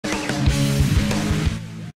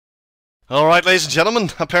Alright, ladies and gentlemen,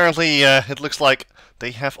 apparently it looks like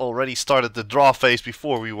they have already started the draw phase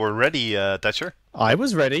before we were ready, Thatcher. I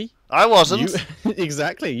was ready. I wasn't. You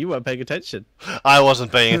exactly. You weren't paying attention. I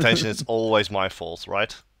wasn't paying attention, it's always my fault,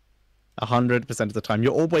 right? 100% of the time.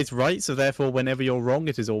 You're always right, so therefore whenever you're wrong,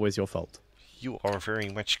 it is always your fault. You are very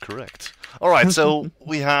much correct. Alright, so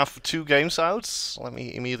we have 2 games out. Let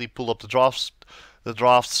me immediately pull up the drafts.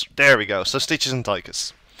 There we go. So Stitches and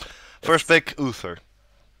Tychus. First pick, Uther.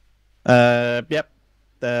 Yep.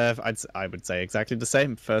 I would say exactly the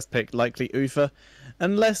same. First pick, likely Uther.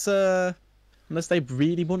 Unless they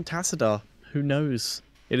really want Tassadar. Who knows?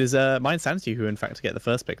 It is mYisanity who, in fact, get the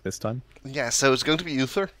first pick this time. Yeah, so it's going to be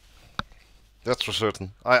Uther. That's for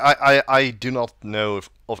certain. I do not know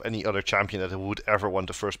of any other champion that would ever want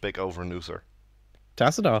the first pick over an Uther.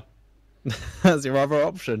 Tassadar. That's your other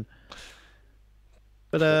option.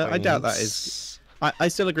 But I doubt that is... I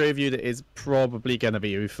still agree with you that it's probably going to be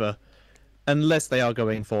Uther. Unless they are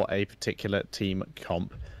going for a particular team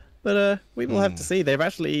comp. But we will have to see. They're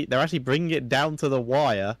actually bringing it down to the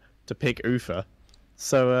wire to pick Uther.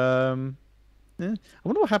 So, yeah. I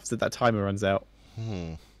wonder what happens if that timer runs out.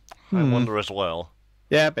 I wonder as well.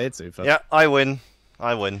 Yeah, but it's Uther. Yeah, I win.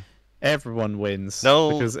 I win. Everyone wins.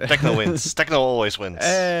 No, because... Techno wins. Techno always wins.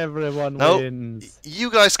 Everyone wins. You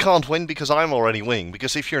guys can't win because I'm already winning.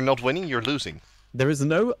 Because if you're not winning, you're losing. There is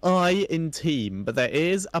no I in team, but there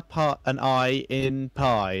is an I in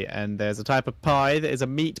pie, and there's a type of pie that is a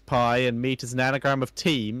meat pie, and meat is an anagram of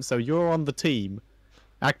team, so you're on the team.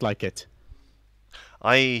 Act like it.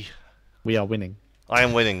 We are winning. I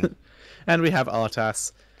am winning. And we have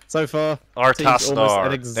Arthas. So far, Arthas almost star.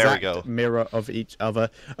 an exact There we go. mirror of each other.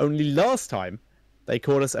 Only last time, they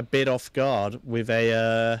caught us a bit off guard with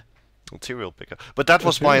a... Tyrael picker. But that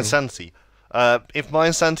was mYisanity. If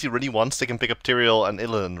mYisanity really wants, they can pick up Tyrael and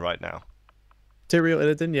Illidan right now. Tyrael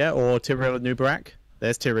Illidan, yeah, or Tyrael and Nubarak.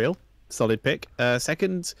 There's Tyrael. Solid pick.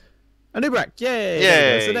 Second, Nubarak. Yay!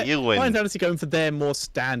 Yay, So you win. mYisanity going for their more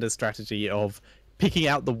standard strategy of picking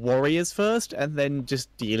out the warriors first and then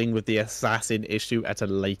just dealing with the assassin issue at a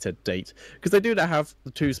later date. Because they do now have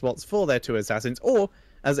the 2 spots for their 2 assassins, or,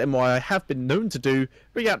 as MYI have been known to do,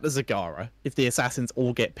 bring out the Zagara if the assassins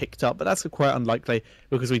all get picked up, but that's quite unlikely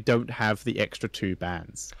because we don't have the extra 2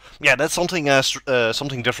 bans. Yeah, that's something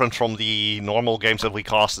something different from the normal games that we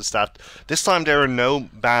cast, is that this time there are no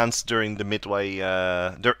bans during the midway,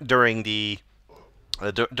 during the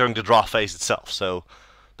draft phase itself, so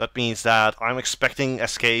that means that I'm expecting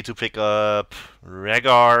SK to pick up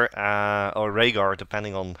Rhaegar, or Rhaegar,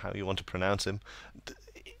 depending on how you want to pronounce him.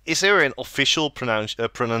 Is there an official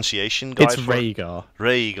pronunciation guide? It's Rhaegar.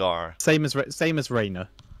 Rhaegar. Same as Rhaena.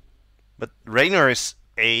 But Rhaegar is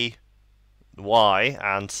A-Y,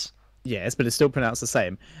 and... Yes, but it's still pronounced the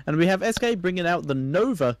same. And we have SK bringing out the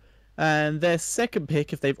Nova, and their second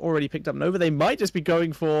pick, if they've already picked up Nova, they might just be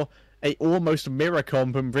going for a almost mirror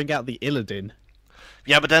comp and bring out the Illidan.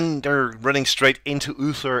 Yeah, but then they're running straight into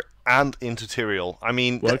Uther and into Tyrael. I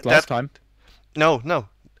mean... Worked last time. No.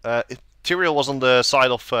 Tyrael was on the side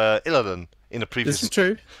of Illidan in the previous... This is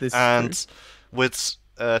true. And with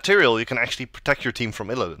Tyrael, you can actually protect your team from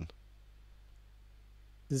Illidan.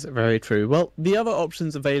 This is very true. Well, the other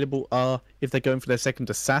options available are, if they're going for their second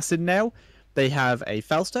assassin now, they have a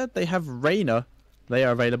Falstad, they have Rhaena, they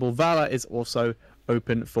are available. Vala is also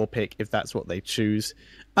open for pick if that's what they choose.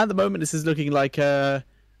 At the moment, this is looking like an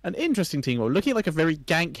interesting team, or looking like a very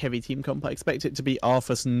gank-heavy team comp. I expect it to be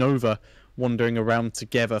Arthas Nova wandering around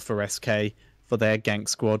together for SK for their gank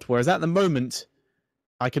squad, whereas at the moment,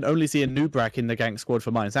 I can only see a Nubarak in the gank squad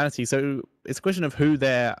for mYisanity, so it's a question of who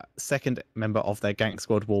their second member of their gank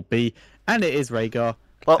squad will be, and it is Rhaegar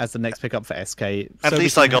as the next pickup for SK. At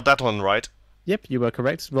least I got that one right. Yep, you were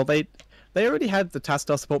correct. Well, they already had the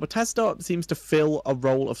Tassadar support, but Tassadar seems to fill a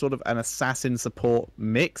role of sort of an assassin support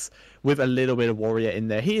mix with a little bit of warrior in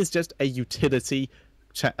there. He is just a utility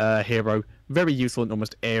hero, very useful in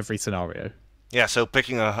almost every scenario. Yeah, so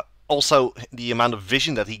picking also the amount of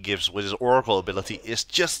vision that he gives with his Oracle ability is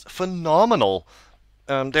just phenomenal.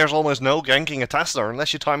 There's almost no ganking a Tassadar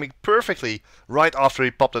unless you time it perfectly right after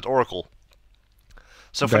he popped that Oracle.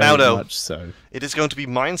 So for now, though, it is going to be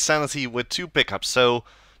mYisanity with 2 pickups. So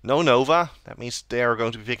no Nova, that means they are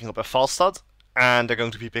going to be picking up a Falstad, and they're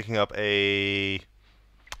going to be picking up a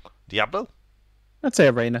Diablo. I'd say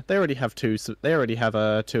a Rhaena. They already have 2. So they already have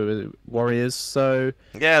 2 warriors. So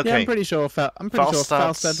yeah, okay. Yeah, I'm pretty sure. Sure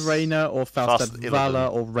Falstad Rhaena or Falstad Vala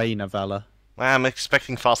or Rhaena Vala. I'm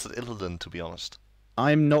expecting Falstad Illidan, to be honest.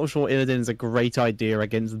 I'm not sure Illidan is a great idea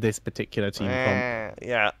against this particular team comp.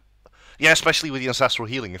 Yeah, especially with the Ancestral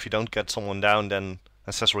Healing. If you don't get someone down, then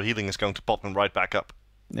Ancestral Healing is going to pop them right back up.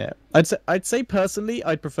 Yeah, I'd say personally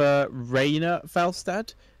I'd prefer Reyna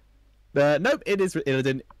Falstad. Nope, it is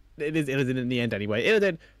Illidan. It is Illidan in the end anyway.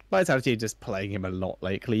 Illidan, mYisanity just playing him a lot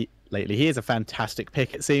lately. He is a fantastic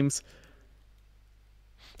pick, it seems.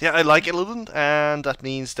 Yeah, I like Illidan, and that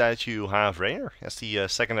means that you have Raynor as the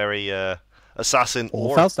secondary assassin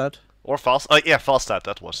Or Falstad. Or Falstad. Yeah, Falstad,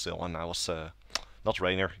 that was the one. I was not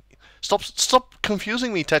Raynor. Stop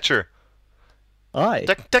confusing me, Thatcher.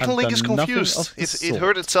 Tekken Link is confused. It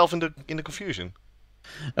hurt itself in the confusion.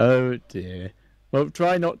 Oh dear. Well,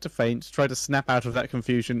 try not to faint. Try to snap out of that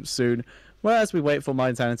confusion soon. Whereas we wait for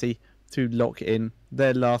mYisanity to lock in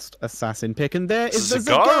their last assassin pick, and there is the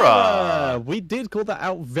Zagara. We did call that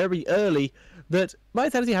out very early. That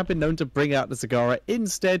mYisanity have been known to bring out the Zagara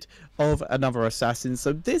instead of another assassin,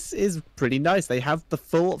 so this is pretty nice. They have the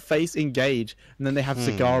full face engage, and then they have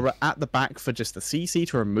Zagara at the back for just the CC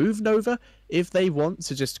to remove Nova if they want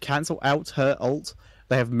to just cancel out her ult.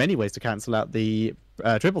 They have many ways to cancel out the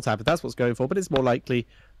triple tap if that's what's going for, but it's more likely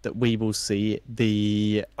that we will see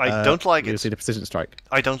the. I don't like it. See the precision strike.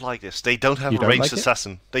 I don't like this. They don't have a ranged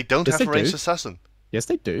assassin. They don't have a ranged assassin. Yes,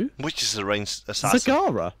 they do. Which is a ranged assassin?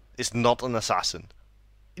 Zagara. It's not an assassin.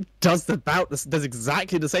 It does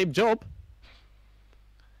exactly the same job.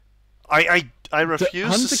 I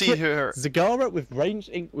refuse to see her. Zagara with range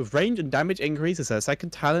and damage increase as her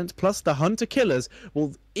second talent, plus the Hunter Killers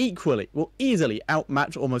will easily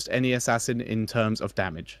outmatch almost any assassin in terms of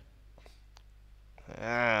damage.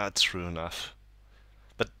 Ah, true enough.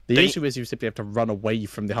 But the issue is you simply have to run away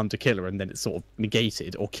from the Hunter Killer and then it's sort of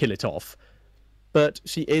negated or kill it off. But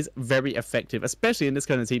she is very effective, especially in this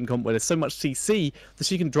kind of team comp where there's so much CC that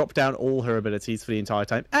she can drop down all her abilities for the entire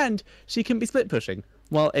time, and she can be split pushing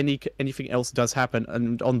while anything else does happen.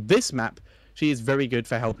 And on this map, she is very good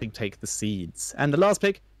for helping take the seeds. And the last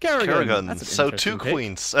pick, Kerrigan. So two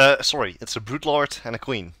queens. Sorry, it's a Brood Lord and a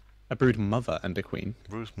queen. A Brood Mother and a queen.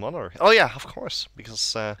 Brood Mother. Oh yeah, of course.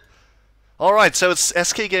 Because all right, so it's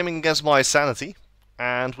SK Gaming against mYisanity,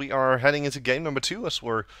 and we are heading into game number 2 as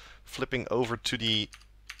we're flipping over to the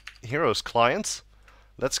Heroes client.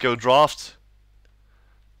 Let's go draft.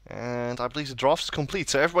 And I believe the draft is complete,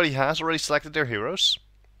 so everybody has already selected their heroes.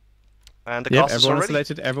 And the cast is everyone's already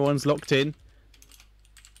selected, everyone's locked in.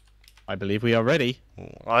 I believe we are ready.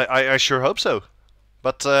 I sure hope so.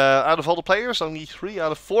 But out of all the players, only 3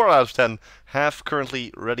 out of 4 out of 10 have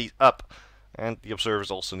currently ready up. And the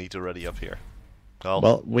observers also need to ready up here.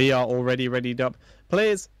 Well, we are already readied up.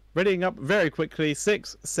 Players readying up very quickly.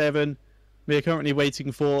 6, 7. We are currently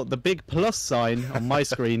waiting for the big plus sign on my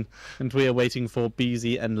screen, and we are waiting for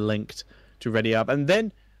BZ and Linked to ready up. And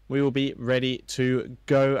then we will be ready to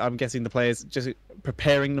go. I'm guessing the players just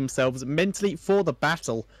preparing themselves mentally for the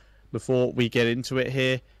battle before we get into it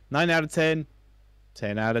here. 9 out of 10.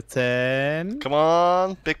 10 out of 10. Come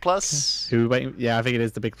on, big plus. Who waiting? Yeah, I think it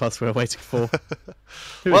is the big plus we're waiting for.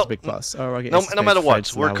 Who is the big plus? Oh, okay. No matter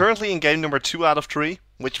what, we're currently in game number 2 out of 3,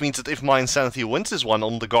 which means that if mYisanity wins this one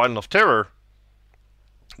on the Garden of Terror,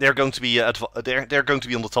 they're going to be they're going to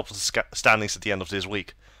be on the top of the standings at the end of this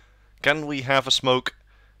week. Can we have a smoke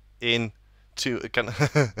in to?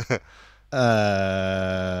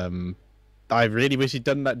 I really wish he'd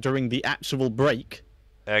done that during the actual break.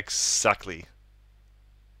 Exactly.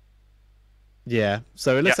 Yeah,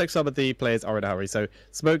 so it looks like some of the players are in a hurry. So,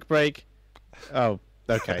 smoke break. Oh,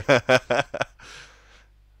 okay.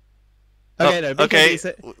 Okay,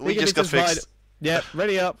 we just got fixed. Yeah,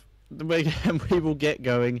 ready up. We will get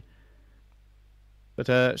going. But,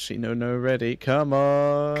 Shino, no ready. Come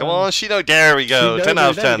on. Come on, Shino. There we go. Shino, 10 out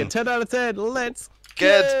of 10. 10 out of 10. Let's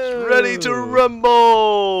get ready to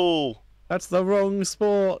rumble. That's the wrong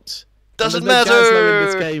sport. Doesn't matter. No Gaslow in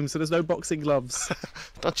this game, so there's no boxing gloves.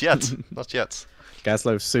 Not yet. Not yet.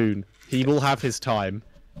 Gaslow soon. He will have his time.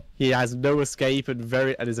 He has no escape, and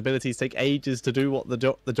his abilities take ages to do what the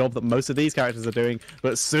job that most of these characters are doing.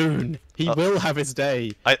 But soon he will have his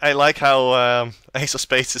day. I like how Ace of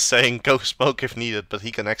Spades is saying go smoke if needed, but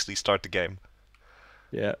he can actually start the game.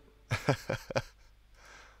 Yeah.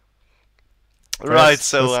 Right.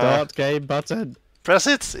 So the start game button. Press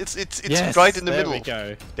it. It's yes, right in the middle. There we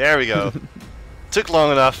go. There we go. Took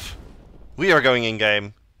long enough. We are going in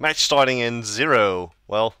game. Match starting in 0.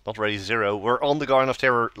 Well, not really 0. We're on the Garden of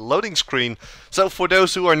Terror loading screen. So for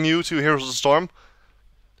those who are new to Heroes of the Storm,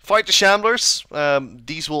 fight the Shamblers.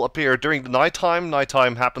 These will appear during the nighttime.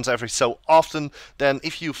 Nighttime happens every so often. Then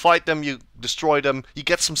if you fight them, you destroy them. You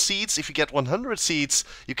get some seeds. If you get 100 seeds,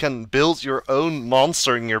 you can build your own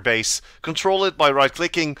monster in your base. Control it by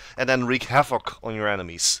right-clicking and then wreak havoc on your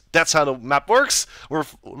enemies. That's how the map works. We're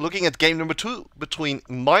looking at game number 2 between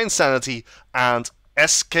mYisanity and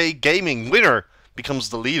SK Gaming. Winner becomes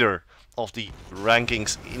the leader of the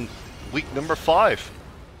rankings in week number 5.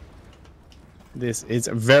 This is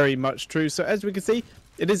very much true. So as we can see,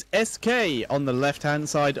 it is SK on the left-hand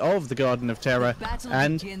side of the Garden of Terror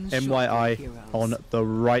and mYi on the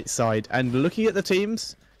right side. And looking at the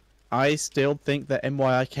teams, I still think that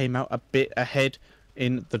mYi came out a bit ahead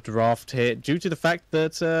in the draft here due to the fact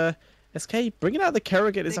that SK bringing out the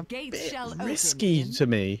Kerrigan is a bit risky to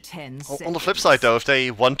me. On the flip side, though, if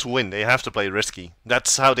they want to win, they have to play risky.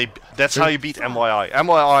 That's how you beat mYi.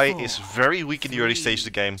 mYi is very weak in the early stage of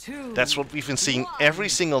the game. That's what we've been seeing every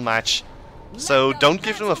single match. So don't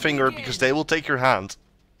give them a finger because they will take your hand.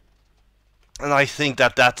 And I think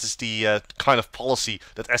that that is the kind of policy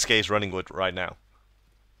that SK is running with right now.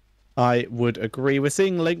 I would agree. We're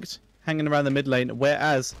seeing Linked hanging around the mid lane,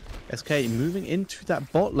 whereas SK moving into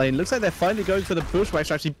that bot lane. Looks like they're finally going for the bushwhack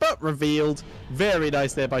strategy, but revealed. Very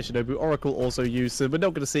nice there by Shinobu. Oracle also used, so we're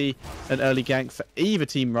not going to see an early gank for either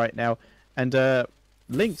team right now. And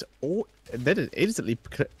Linked, they did instantly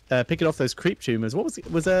picking off those creep tumors. What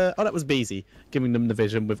was oh, that was Beezy giving them the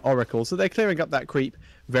vision with Oracle. So they're clearing up that creep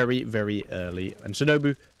very, very early. And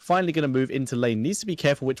Shinobu finally going to move into lane. Needs to be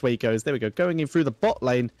careful which way he goes. There we go, going in through the bot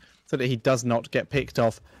lane so that he does not get picked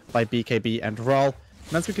off by BKB and Ral.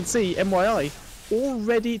 And as we can see, mYi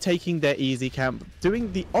already taking their easy camp,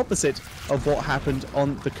 doing the opposite of what happened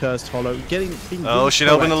on the Cursed Hollow. Oh,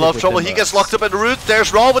 Shinobu in a lot of trouble. He gets locked up at the root.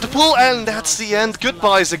 There's Ral with the pull, and that's the end.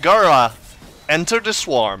 Goodbye, Zagara. Enter the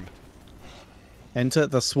swarm. Enter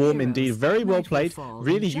the swarm indeed. Very well played.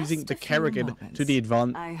 Really using the Kerrigan to the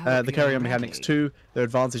Kerrigan mechanics to their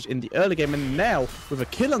advantage in the early game. And now, with a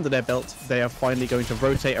kill under their belt, they are finally going to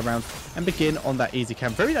rotate around and begin on that easy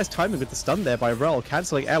camp. Very nice timing with the stun there by Ral,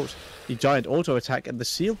 cancelling out the giant auto attack, and the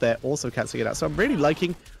shield there also cancelling it out. So I'm really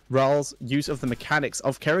liking Ral's use of the mechanics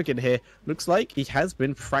of Kerrigan here. Looks like he has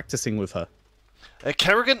been practicing with her.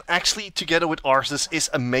 Kerrigan actually together with Arceus is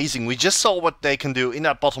amazing. We just saw what they can do in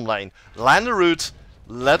that bottom lane. Land the root,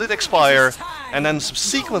 let it expire, and then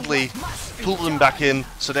subsequently pull them back in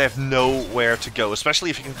so they have nowhere to go,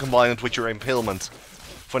 especially if you can combine it with your impalement.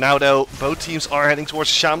 For now though, both teams are heading towards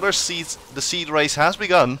Shambler. The seed race has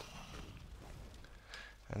begun.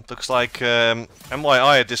 And it looks like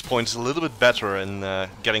mYi at this point is a little bit better in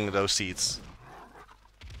getting those seeds.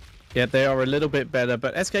 Yeah, they are a little bit better,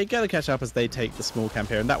 but SK gotta catch up as they take the small camp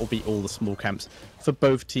here, and that will be all the small camps for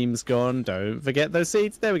both teams gone. Don't forget those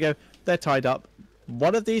seeds. There we go. They're tied up.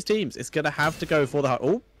 One of these teams is gonna have to go for the...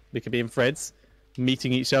 Oh, we could be in Freds,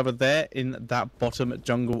 meeting each other there in that bottom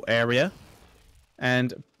jungle area.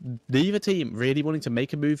 And neither team really wanting to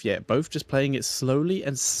make a move yet. Both just playing it slowly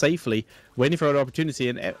and safely, waiting for an opportunity.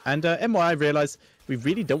 And mYi realised we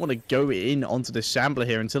really don't want to go in onto the Shambler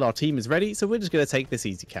here until our team is ready, so we're just going to take this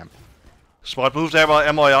easy camp. Smart move there by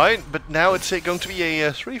mYi, but now it's going to be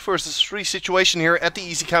a 3 versus 3 situation here at the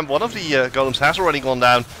easy camp. One of the golems has already gone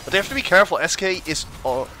down, but they have to be careful. SK is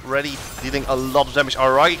already dealing a lot of damage.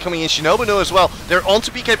 Aragi coming in, Shinobu as well. They're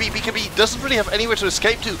onto BKB. BKB doesn't really have anywhere to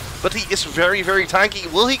escape to, but he is very, very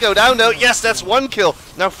tanky. Will he go down though? Yes, that's one kill.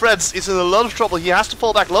 Now Freds is in a lot of trouble. He has to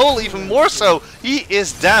fall back. Lowell even more so. He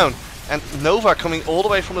is down. And Nova coming all the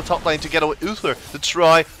way from the top lane together with Uther to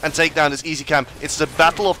try and take down this easy camp. It's the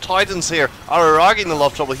battle of titans here. Araragi in a lot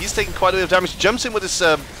of trouble. He's taking quite a bit of damage. Jumps in with his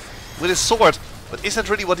sword. But is that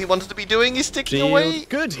really what he wanted to be doing? He's sticking away.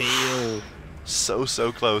 Good heal. So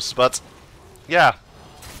close. But yeah,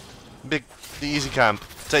 the easy camp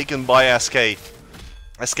taken by SK.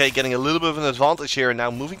 SK getting a little bit of an advantage here, and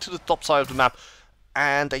now moving to the top side of the map.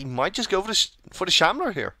 And they might just go for the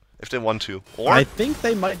Shambler here, if they want to. Or I think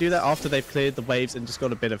they might do that after they've cleared the waves and just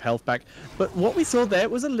got a bit of health back. But what we saw there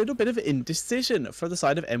was a little bit of indecision for the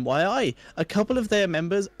side of mYi. A couple of their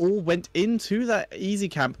members all went into that easy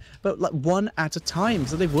camp, but like one at a time,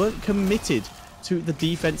 so they weren't committed to the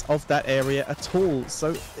defense of that area at all.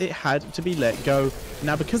 So it had to be let go.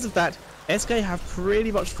 Now because of that, SK have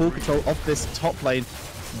pretty much full control of this top lane.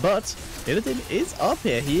 But Illidan is up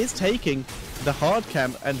here. He is taking the hard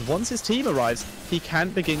camp, and once his team arrives, he can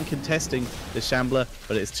begin contesting the Shambler,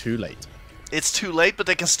 but it's too late. It's too late, but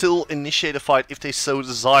they can still initiate a fight if they so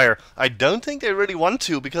desire. I don't think they really want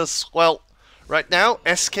to, because, well, right now,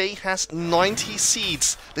 SK has 90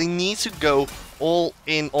 seeds. They need to go all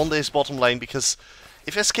in on this bottom lane, because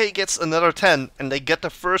if SK gets another 10 and they get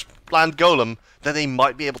the first planned golem, then they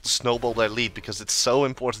might be able to snowball their lead, because it's so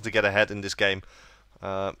important to get ahead in this game.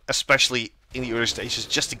 Especially in the early stages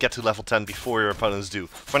just to get to level 10 before your opponents do.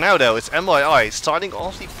 For now though, it's mYi starting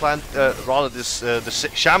off the plant, the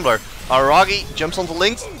Shambler. Aragi jumps onto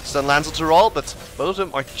Link, then lands onto Rawl, but both of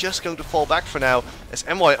them are just going to fall back for now, as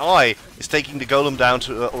mYi is taking the Golem down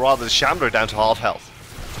to, or rather the Shambler down to half health.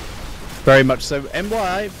 Very much so.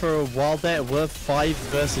 mYi for a while there were 5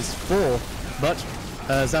 versus 4, but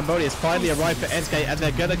Zamboni has finally arrived for SK and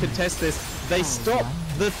they're going to contest this. They stop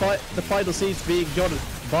the final seeds being gotten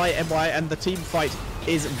by mYi, and the team fight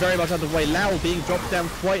is very much underway. Lau being dropped down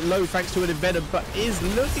quite low thanks to an Envenom, but is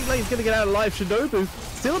looking like he's going to get out alive. Shinobu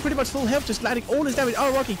still pretty much full health, just landing all his damage.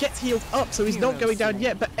 Araki gets healed up, so he's not going down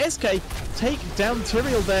yet, but SK take down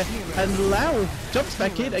Tyrael there, and Lau jumps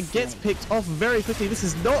back in and gets picked off very quickly. This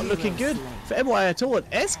is not looking good for mYi at all,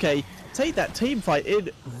 and SK take that team fight in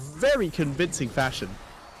very convincing fashion.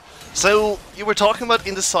 So, you were talking about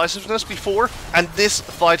indecisiveness before, and this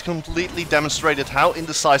fight completely demonstrated how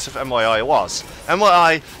indecisive mYi was.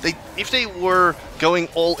 mYi, if they were going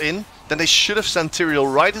all in, then they should have sent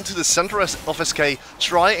Tyrael right into the center of SK,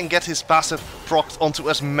 try and get his passive procced onto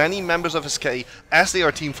as many members of SK as they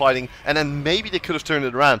are team fighting, and then maybe they could have turned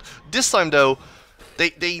it around. This time though,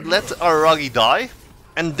 they let Aragi die,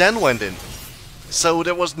 and then went in. So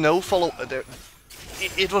there was no follow...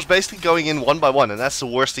 It was basically going in one by one, and that's the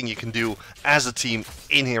worst thing you can do as a team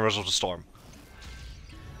in Heroes of the Storm.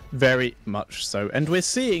 Very much so. And we're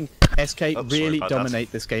seeing SK really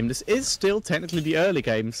dominate this game. This is still technically the early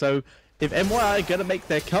game, so if mYi are going to make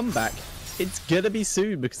their comeback, it's going to be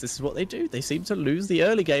soon, because this is what they do. They seem to lose the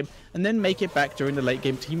early game and then make it back during the late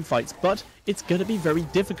game team fights, but it's going to be very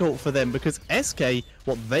difficult for them, because SK,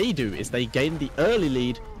 what they do is they gain the early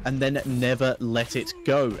lead and then never let it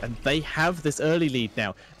go, and they have this early lead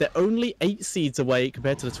now. They're only 8 seeds away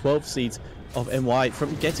compared to the 12 seeds of mY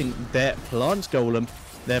from getting their plant golem,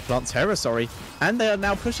 their plant terror, sorry, and they are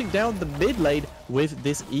now pushing down the mid lane with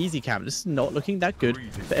this easy camp. This is not looking that good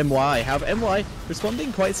for mY. However, mY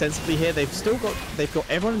responding quite sensibly here. They've got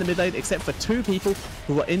everyone in the mid lane except for 2 people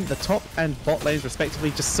who are in the top and bot lanes respectively,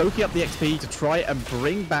 just soaking up the XP to try and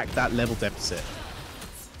bring back that level deficit.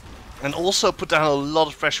 And also put down a lot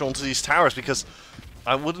of pressure onto these towers, because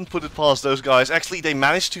I wouldn't put it past those guys. Actually, they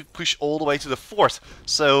managed to push all the way to the 4th,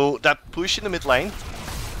 so that push in the mid lane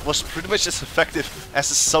was pretty much as effective as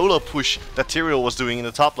the solo push that Tyrael was doing in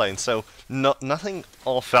the top lane, so nothing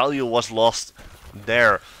of value was lost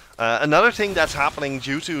there. Another thing that's happening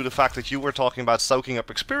due to the fact that you were talking about soaking up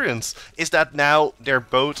experience is that now they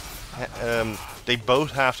both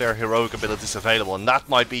have their heroic abilities available, and that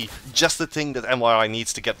might be just the thing that mYi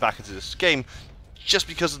needs to get back into this game, just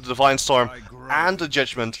because of the Divine Storm and the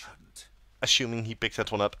Judgment, assuming he picked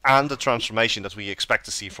that one up, and the transformation that we expect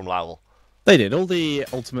to see from Lowell. They did. All the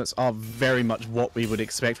ultimates are very much what we would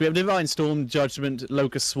expect. We have Divine Storm, Judgment,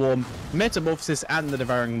 Locust Swarm, Metamorphosis, and the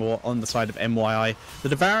Devouring Maw on the side of mYi. The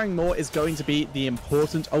Devouring Maw is going to be the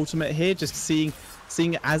important ultimate here, just seeing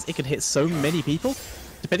as it can hit so many people,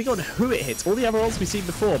 depending on who it hits. All the other ults we've seen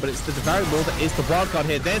before, but it's the Devouring Maw that is the wildcard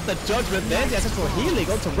here. There's the Judgment, there's the Ancestral Healing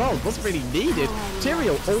onto Rawl. Wasn't really needed.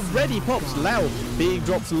 Tyrael already pops. Lau being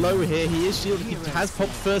dropped low here. He is shielded. He has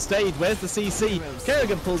popped first aid. Where's the CC?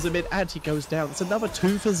 Kerrigan pulls him in and he goes down. It's another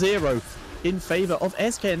 2 for 0 in favour of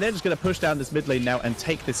SK, and they're just going to push down this mid lane now and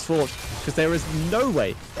take this fort, because there is no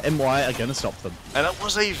way that mY are going to stop them. And that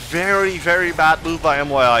was a very, very bad move by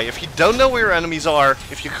mYi. If you don't know where your enemies are,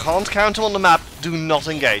 if you can't count them on the map, do not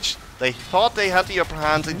engage. They thought they had the upper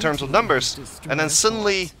hand in terms of numbers, and then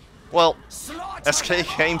suddenly, well, SK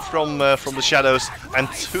came from the shadows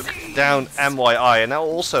and took down mYi, and now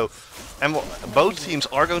also both teams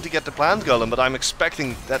are going to get the plant golem, but I'm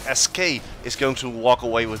expecting that SK is going to walk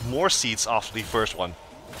away with more seeds after the first one.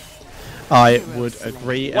 I would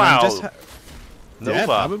agree. Wow.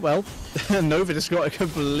 Nova. Yeah, well, Nova just got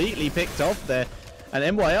completely picked off there.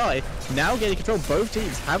 And mYi now getting control. Both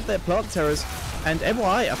teams have their plant terrors, and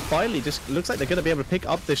mY are finally just looks like they're going to be able to pick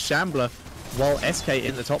up this Shambler, while SK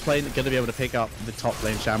in the top lane are going to be able to pick up the top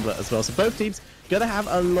lane Shambler as well. So both teams going to have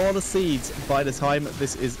a lot of seeds by the time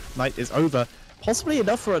night is over. Possibly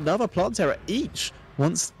enough for another plant terror each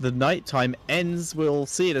once the night time ends. We'll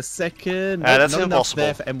see in a second. That's not impossible.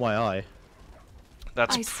 enough there for mYi.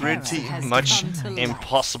 That's pretty much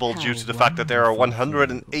impossible due to the fact that there are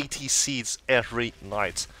 180 seeds every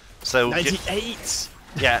night. So 98!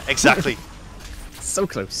 Yeah, exactly. So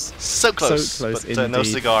close. So close. So close, but no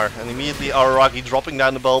cigar. And immediately Araragi dropping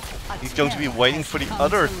down the bulb. He's going to be waiting for the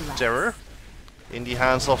other terror in the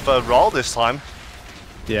hands of Rawl this time.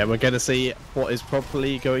 Yeah, we're going to see what is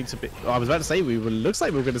probably going to be... I was about to say, looks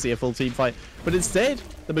like we're going to see a full team fight, but instead,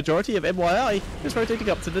 the majority of mYi is rotating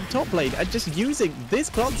up to the top lane and just using this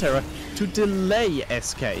Plant Terror to delay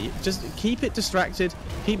SK. Just keep it distracted,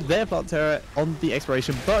 keep their Plant Terror on the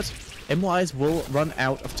exploration, but mYi's will run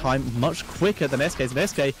out of time much quicker than SK's, and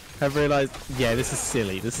SK have realized, yeah, this is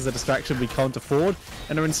silly. This is a distraction we can't afford,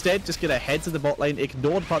 and are instead just going to head to the bot lane,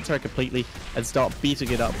 ignore the Plant Terror completely, and start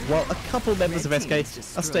beating it up, while a couple members of SK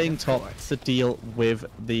are staying top to deal with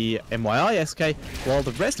the mYi SK, while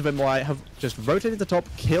the rest of mYi have just rotated the top,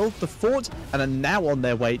 killed the fort, and are now on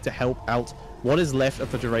their way to help out what is left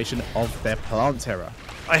of the duration of their Plant Terror.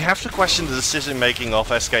 I have to question the decision-making of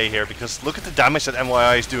SK here, because look at the damage that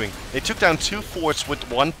mYi is doing. They took down 2 forts with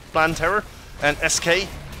 1 Plant Terror, and SK,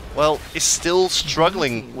 well, is still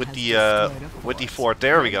struggling with the fort.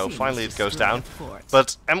 There we go, finally it goes down.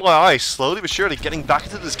 But mYi slowly but surely getting back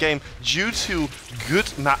into this game due to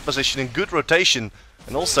good map positioning, good rotation.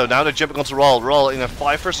 And also, now they're jumping onto Rawl. Rawl in a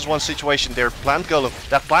 5 versus 1 situation, their Plant Golem.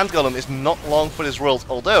 That Plant Golem is not long for this world,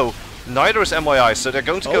 although neither is mYi, so they're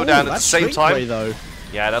going to go down at the same time. Though.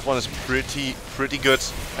 Yeah, that one is pretty good.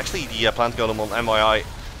 Actually, the Plant Golem on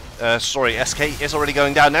mYi, sorry, SK is already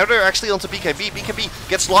going down. Now they're actually onto BKB. BKB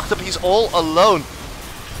gets locked up, he's all alone.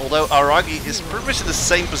 Although Aragi is pretty much in the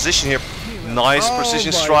same position here. Nice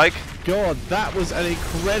precision strike. God, that was an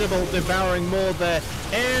incredible devouring maw there.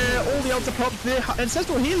 All the ultra pop, the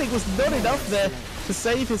ancestral healing was not enough there to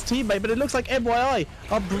save his teammate, but it looks like mYi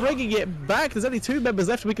are bringing it back. There's only 2 members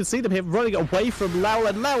left. We can see them here running away from Lau,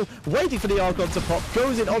 and Lau waiting for the Archon to pop,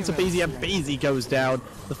 goes in onto BZ, and BZ goes down.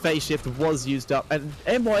 The phase shift was used up, and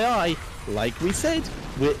mYi, like we said,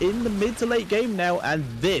 we're in the mid to late game now, and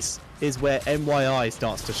this is where mYi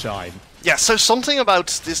starts to shine. Yeah, so something about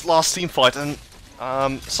this last team fight, and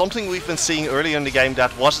something we've been seeing earlier in the game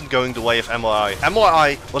that wasn't going the way of mYi.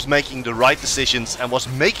 mYi was making the right decisions and was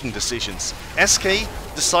making decisions. SK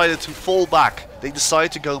decided to fall back. They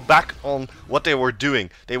decided to go back on what they were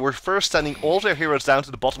doing. They were first sending all their heroes down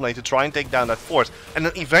to the bottom lane to try and take down that fort. And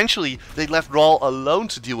then eventually they left Rawl alone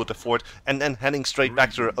to deal with the fort and then heading straight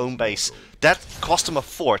back to their own base. That cost them a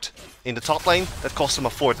fort in the top lane, that cost them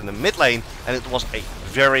a fort in the mid lane, and it was a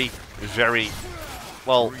very,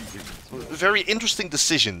 well, very interesting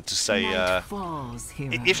decision to say.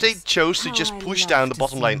 If they chose to just push down the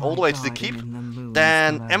bottom lane all the way to the keep,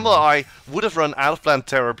 then mYi would have run out of Plant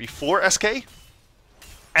Terror before SK,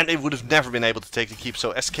 and they would have never been able to take the keep.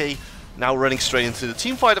 So SK now running straight into the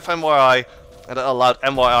team fight of mYi, and that allowed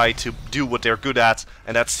mYi to do what they're good at,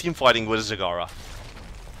 and that's team fighting with Zagara.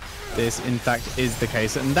 This, in fact, is the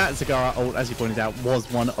case, and that Zagara ult, as you pointed out,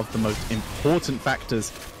 was one of the most important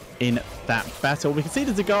factors in that battle. We can see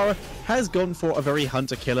that Zagara has gone for a very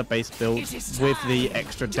hunter-killer based build with the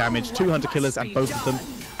extra damage. 2 hunter-killers and both of them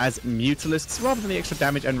as Mutalisks. Rather than the extra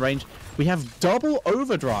damage and range, we have double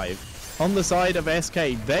overdrive on the side of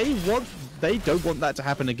SK. They don't want that to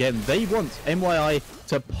happen again. They want mYi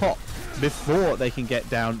to pop before they can get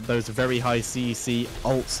down those very high CEC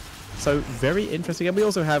ults. So very interesting, and we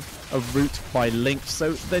also have a route by Link,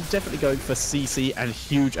 so they're definitely going for CC and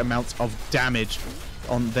huge amounts of damage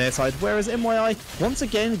on their side, whereas mYi once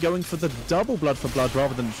again going for the double blood for blood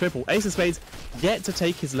rather than the triple. Ace of Spades yet to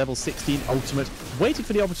take his level 16 ultimate, waiting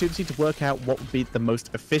for the opportunity to work out what would be the most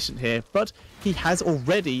efficient here, but he has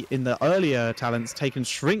already in the earlier talents taken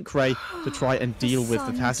Shrink Ray to try and deal with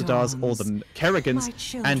the Tassadars or the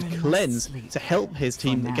Kerrigans and Cleanse to help his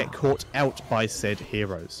team get caught out by said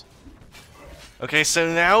heroes. Okay,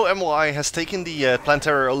 so now mYi has taken the Plant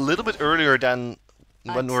Terror a little bit earlier than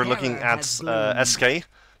when we're looking at SK,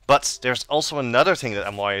 but there's also another thing that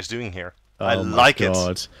mYi is doing here. I like it.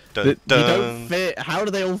 Dun, dun. They don't fit. How do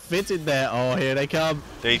they all fit in there? Oh, here they come.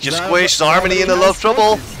 They just squished Harmony in a lot of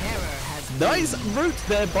trouble. Nice route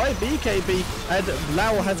there by BKB, and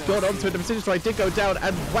Lau has gone onto it. The precision strike did go down,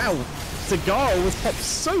 and wow, Zagara was popped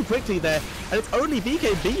so quickly there, and it's only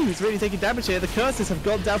BKB who's really taking damage here. The curses have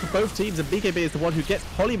gone down for both teams, and BKB is the one who gets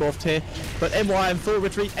polymorphed here. But mYi in full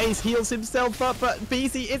retreat, Ace heals himself up, but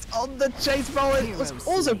BZ is on the chase. Rowan was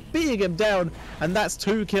also beating him down, and that's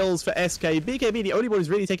 2 kills for SK. BKB, the only one who's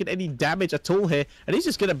really taken any damage at all here, and he's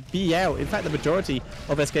just going to be out. In fact, the majority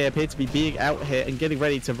of SK appear to be being out here and getting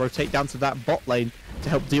ready to rotate down to that bot lane to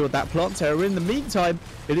help deal with that Plant Terror. In the meantime,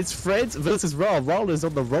 it is Fred versus Ra. Ra is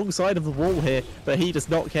on the wrong side of the wall here, but he does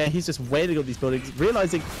not care. He's just wailing on these buildings,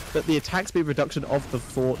 realizing that the attack speed reduction of the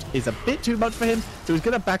fort is a bit too much for him, so he's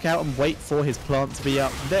going to back out and wait for his plant to be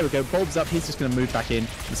up. There we go, Bulb's up. He's just going to move back in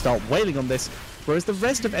and start wailing on this. whereas the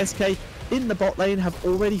rest of SK in the bot lane have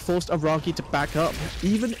already forced Aragi to back up.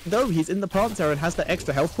 Even though he's in the plant area and has the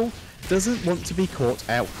extra health pool, doesn't want to be caught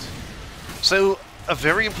out. So, a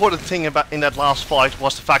very important thing about in that last fight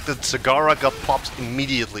was the fact that Zagara got popped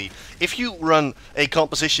immediately. If you run a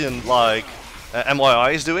composition like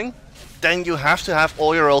mYi is doing, then you have to have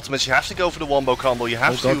all your ultimates, you have to go for the wombo combo, you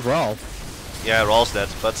have to... Raul. Yeah, Raul's dead,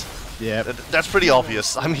 but yeah, that's pretty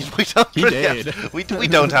obvious. I mean, we don't really we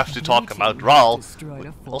don't have to talk about Raul.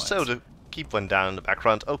 Also, the keep went down in the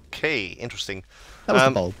background. Okay, interesting. That was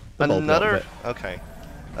the bulb. Another... Okay.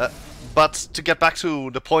 But to get back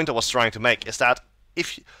to the point I was trying to make, is that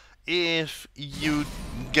if you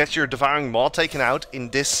get your Devouring Maw taken out in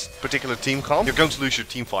this particular team comp, you're going to lose your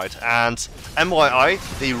team fight. And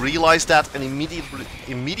mYi, they realized that and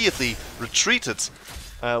immediately retreated.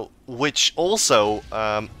 Which also,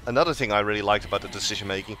 another thing I really liked about the decision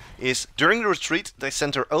making, is during the retreat they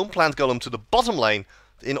sent their own plant golem to the bottom lane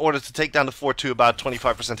in order to take down the fort to about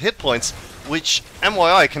 25% hit points, which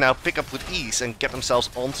mYi can now pick up with ease and get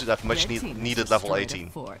themselves onto that much needed level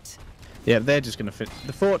 18. Yeah, they're just going to finish.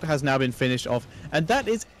 The fort has now been finished off, and that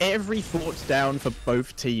is every fort down for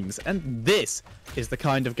both teams. And this is the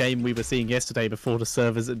kind of game we were seeing yesterday before the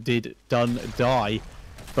servers did die.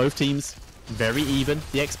 Both teams very even.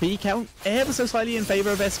 The XP count ever so slightly in favor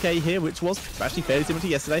of SK here, which was actually fairly similar to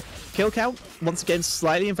yesterday. Kill count, once again,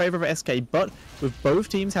 slightly in favor of SK, but with both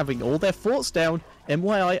teams having all their forts down,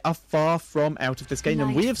 mYi are far from out of this game.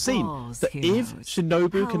 And we have seen that if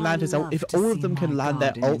Shinobu can land his ult, if all of them can land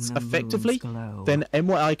their ults effectively, then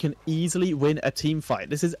mYi can easily win a team fight.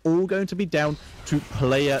 This is all going to be down to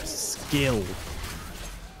player skill.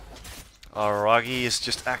 Aragi is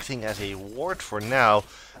just acting as a ward for now,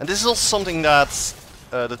 and this is also something that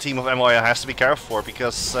the team of mYi has to be careful for,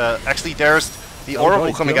 because actually there's the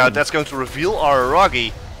Oracle coming out that's going to reveal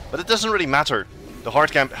Aragi, but it doesn't really matter. The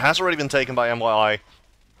hard camp has already been taken by mYi,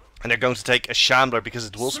 and they're going to take a Shambler because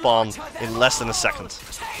it will spawn in less than a second.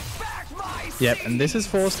 Yep, and this has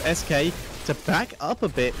forced SK to back up a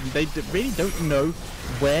bit. They really don't know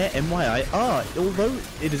where mYi are. Although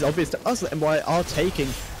it is obvious to us that mYi are taking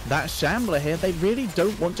that Shambler here, they really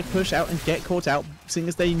don't want to push out and get caught out, seeing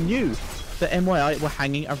as they knew that mYi were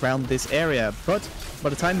hanging around this area. But by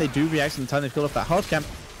the time they do react and the time they fill off that hard camp,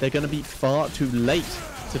 they're going to be far too late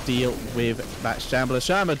to deal with that Shambler.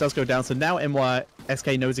 Shambler does go down, so now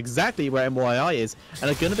SK knows exactly where mYi is, and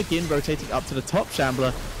are going to begin rotating up to the top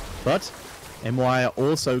Shambler, but mYi are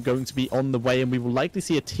also going to be on the way, and we will likely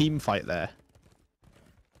see a team fight there.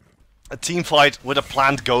 A team fight with a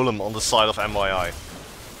plant golem on the side of mYi.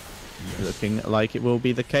 Looking like it will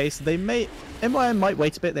be the case. mYi might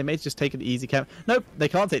wait a bit, they may just take an easy camp. Nope, they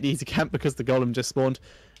can't take the easy camp because the golem just spawned,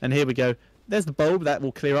 and here we go. There's the bulb that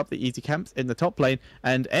will clear up the easy camps in the top lane,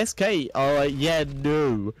 and SK are like, yeah,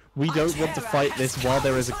 no, we don't want to fight this while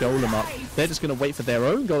there is a golem up. They're just going to wait for their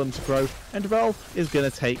own golem to grow, and Raul is going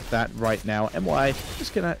to take that right now. SK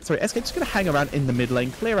just going to hang around in the mid lane,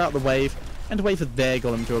 clear out the wave, and wait for their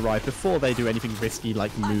golem to arrive before they do anything risky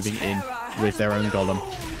like moving in with their own golem.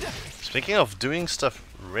 Speaking of doing stuff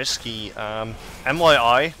risky,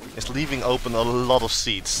 mYi is leaving open a lot of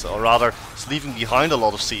seats, or rather, it's leaving behind a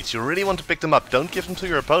lot of seats. You really want to pick them up, don't give them to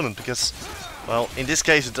your opponent, because, well, in this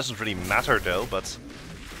case it doesn't really matter though, but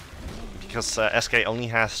because SK only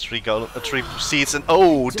has 3 seats, and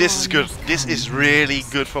oh, this is good. This is really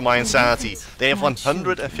good for mYisanity. They have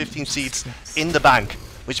 115 seats in the bank,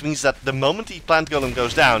 which means that the moment the plant golem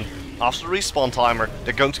goes down, after the respawn timer,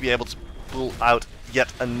 they're going to be able to pull out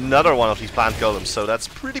yet another one of these plant golems, so that's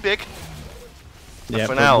pretty big. Yeah,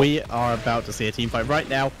 for now, we are about to see a team fight right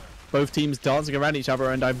now. Both teams dancing around each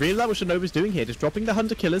other, and I really like what Shinobu's doing here, just dropping the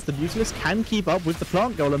Hunter Killers. The Mutilus can keep up with the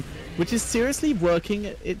plant golem, which is seriously working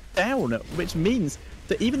it down, which means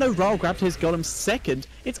that even though Raul grabbed his golem second,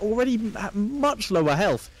 it's already at much lower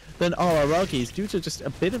health than Aragi's, due to just a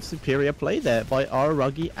bit of superior play there by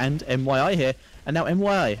Aragi and mYi here. And now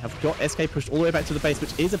mYi have got SK pushed all the way back to the base,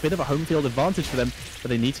 which is a bit of a home field advantage for them, but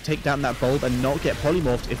they need to take down that bulb and not get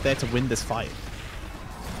polymorphed if they're to win this fight.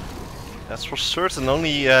 That's for certain.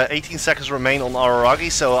 Only 18 seconds remain on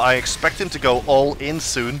Aragi, so I expect him to go all in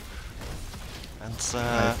soon. And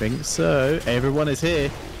I think so. Everyone is here.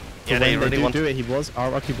 Yeah, they really want to do it.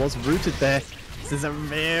 Aragi was rooted there. This is a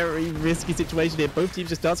very risky situation here. Both teams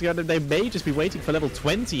just dancing around, and they may just be waiting for level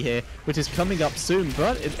 20 here, which is coming up soon.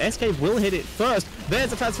 But if SK will hit it first, there's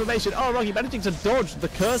the transformation. Aragi managing to dodge the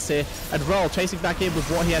curse here, and Raul chasing back in with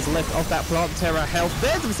what he has left of that Plant Terror health.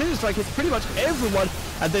 There's the Precision Strike. It's pretty much everyone,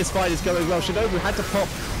 and this fight is going well. Shinobu had to pop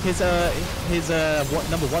his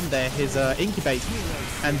number 1 there, his Incubate,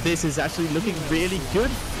 and this is actually looking really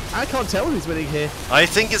good I can't tell who's winning here. I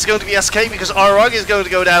think it's going to be SK because Arog is going to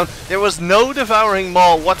go down. There was no devouring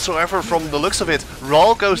maw whatsoever from the looks of it.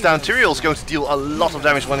 Rawl goes down. Tyrael's going to deal a lot of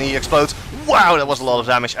damage when he explodes. Wow, that was a lot of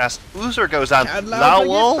damage as Uzer goes down. And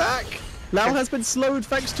Lao back. Lao has been slowed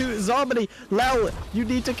thanks to Zarbali. Lao, you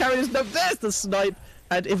need to carry this. No, there's the snipe.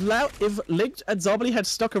 And if Linked and Zarbali had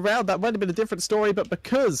stuck around, that might have been a different story. But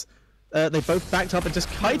because they both backed up and just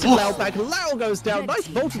kited Lao back, Lao goes down. Nice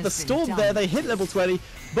Bolt of the Storm there. They hit level 20.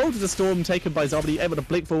 Bolt of the Storm taken by Zarbali, able to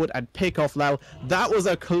blink forward and pick off Lao. That was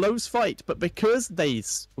a close fight, but because they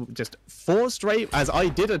just forced straight, as I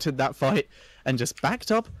didn't in that fight, and just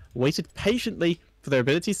backed up, waited patiently for their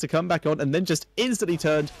abilities to come back on, and then just instantly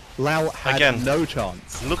turned, Lao had no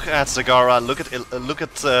chance. Look at Zagara, look at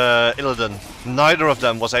Illidan. Neither of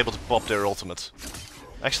them was able to pop their ultimate.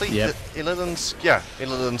 Actually, Illidan's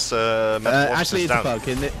actually, it's a bug.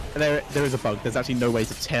 There is a bug. There's actually no way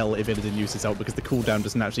to tell if Illidan uses ult because the cooldown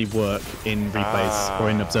doesn't actually work in replays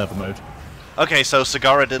or in observer mode. Okay, so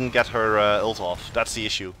Zagara didn't get her ult off. That's the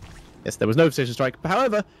issue. Yes, there was no precision strike.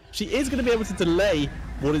 However, she is going to be able to delay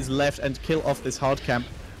what is left and kill off this hard camp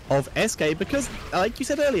of SK because, like you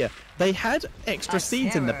said earlier, they had extra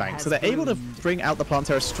seeds in the bank, so they're able to bring out the Plant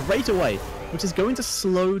Terror straight away, which is going to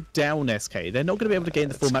slow down SK. They're not going to be able to gain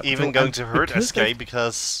the full map control. Even going to hurt SK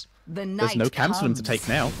because there's no camps for them to take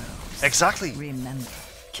now. Exactly.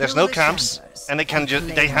 There's no camps, and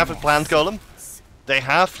they have a plant golem. They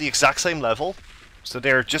have the exact same level, so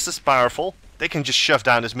they're just as powerful. They can just shove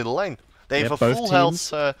down this middle lane. They have a full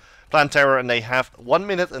health Plant Terror, and they have 1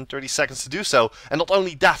 minute and 30 seconds to do so. And not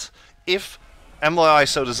only that, if myi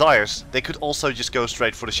so desires, they could also just go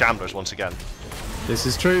straight for the Shamblers once again. This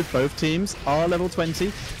is true. Both teams are level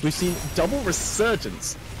 20. We've seen double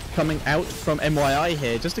resurgence coming out from myi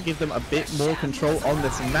here, just to give them a bit more control on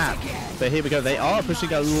this map. But here we go. They are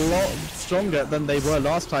pushing a lot stronger than they were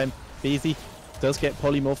last time. BZ does get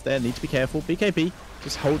polymorph there. Need to be careful. BKB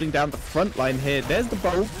just holding down the front line here. There's the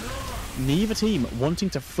bowl. Neither team wanting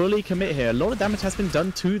to fully commit here. A lot of damage has been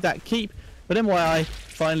done to that keep, but myi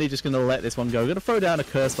finally just going to let this one go. Going to throw down a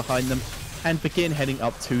curse behind them and begin heading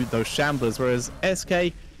up to those Shamblers, whereas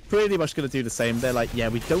SK pretty much going to do the same. They're like, yeah,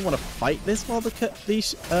 we don't want to fight this while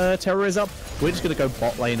the terror is up. We're just going to go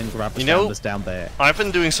bot lane and grab the Shamblers down there. I've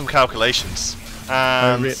been doing some calculations,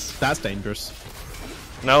 and that's dangerous.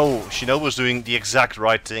 No, Shinobu's doing the exact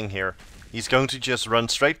right thing here. He's going to just run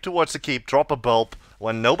straight towards the keep, drop a bulb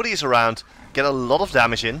when nobody's around, get a lot of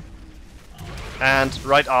damage in, and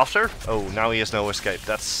right after, oh, now he has no escape.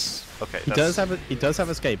 That's okay. He does have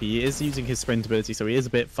escape. He is using his sprint ability, so he is a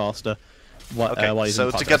bit faster. Okay, so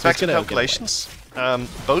to get back to calculations,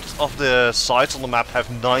 both of the sides on the map have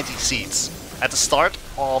 90 seats. At the start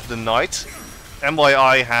of the night,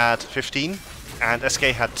 myi had 15 and SK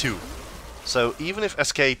had 2. So even if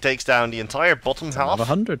SK takes down the entire bottom half,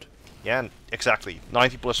 100. Yeah, exactly.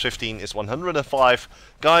 90 plus 15 is 105.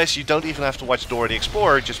 Guys, you don't even have to watch Dora the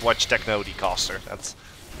Explorer, just watch Techno the Caster. That's...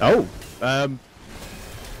 Oh,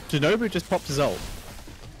 Shinobu just popped his ult.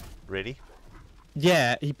 Really?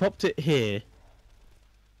 Yeah, he popped it here.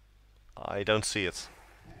 I don't see it.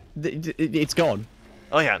 It's gone.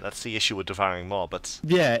 Oh yeah, that's the issue with devouring maw, but...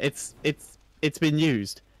 Yeah, it's been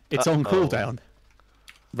used. It's on cooldown.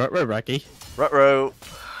 Ruh-roh, Raggy. Ruh-roh.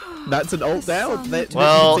 That's an ult down.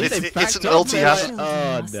 Well, it's an ult he hasn't.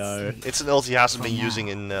 Oh no! It's an ult he hasn't been using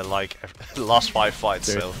in like the last 5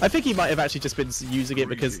 fights. So I think he might have actually just been using it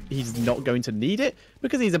because he's not going to need it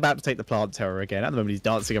because he's about to take the Plant Terror again. At the moment, he's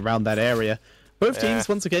dancing around that area. Both teams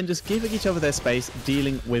once again just giving each other their space,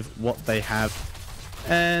 dealing with what they have.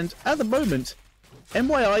 And at the moment,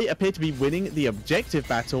 myi appear to be winning the objective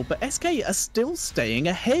battle, but SK are still staying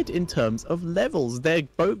ahead in terms of levels. They're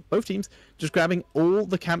both teams just grabbing all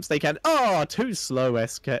the camps they can. Oh, too slow,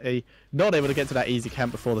 SK. Not able to get to that easy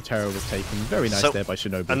camp before the terror was taken. Very nice there by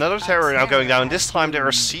Shinobu. Another terror now going down. This time there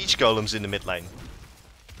are siege golems in the mid lane.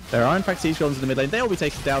 There are in fact siege golems in the mid lane. They will be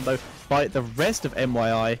taken down though by the rest of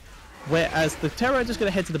myi, whereas the terror are just going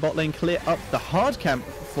to head to the bot lane, clear up the hard camp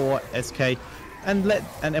for SK, and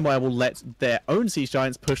myi will let their own siege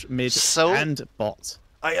giants push mid and bot.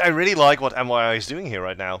 I really like what myi is doing here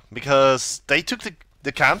right now, because they took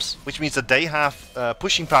the camps, which means that they have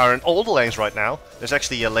pushing power in all the lanes right now. There's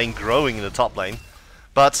actually a lane growing in the top lane,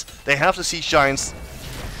 but they have the siege giants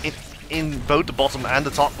in both the bottom and the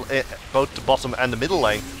top, both the bottom and the middle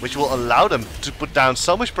lane, which will allow them to put down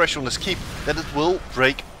so much pressure on this keep that it will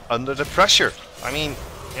break under the pressure. I mean,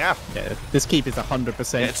 yeah, this keep is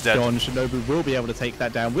 100% it's dead. gone. Shinobu will be able to take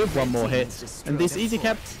that down with one more hit, and this easy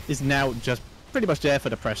cap is now just pretty much there for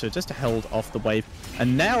the pressure, just to hold off the wave.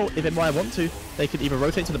 And now, if NY want to, they could either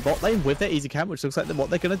rotate to the bot lane with their easy camp, which looks like what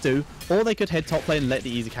they're going to do, or they could head top lane and let the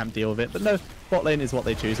easy camp deal with it. But no, bot lane is what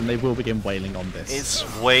they choose, and they will begin wailing on this.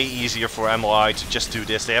 It's way easier for MY to just do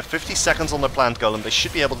this. They have 50 seconds on their plant golem. They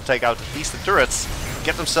should be able to take out at least the turrets,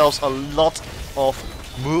 get themselves a lot of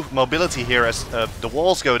mobility here as the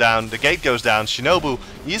walls go down, the gate goes down. Shinobu,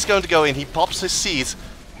 he's going to go in, he pops his seed,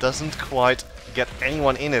 doesn't quite get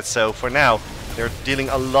anyone in it, so for now they're dealing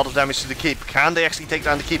a lot of damage to the keep. Can they actually take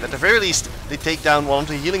down the keep? At the very least, they take down one of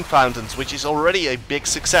the healing fountains, which is already a big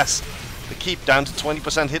success. The keep down to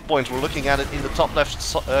 20% hit points. We're looking at it in the top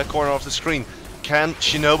left corner of the screen. Can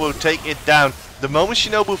Shinobu take it down? The moment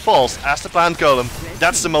Shinobu falls as the plant golem,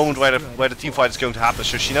 that's the moment where the team fight is going to happen.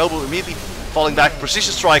 So Shinobu immediately falling back,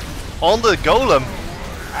 precision strike on the golem,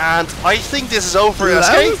 and I think this is over for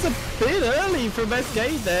SK. That was a bit early from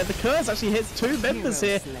SK there. The curse actually hits 2 members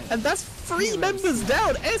here, and that's 3 members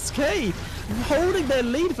down. SK holding their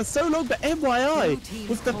lead for so long, but mYi,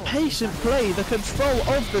 with the patient play, the control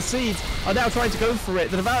of the seeds, are now trying to go for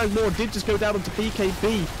it. The Devouring Lord did just go down onto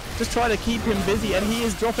BKB, just trying to keep him busy, and he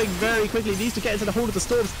is dropping very quickly. He needs to get into the Hall of the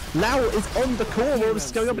Storms. Lao is on the core while this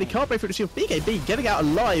is going on, but he can't break through the shield. BKB getting out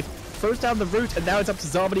alive, throws down the root, and now it's up to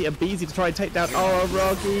Zarmany and Beezy to try and take down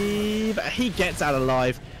Aragi, but he gets out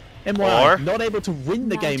alive. mYi not able to win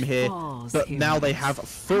the game here, but now they have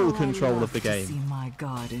full control of the game.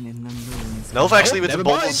 Nova actually with the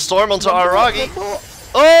bolt of storm onto Aragi.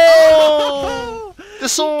 Oh! The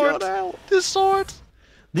sword! The sword!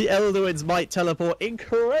 The Elduins might teleport.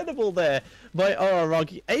 Incredible there by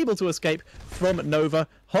Aragi, able to escape from Nova.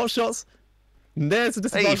 Hot shots. There's a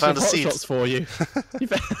disadvantage of hot shots for you. You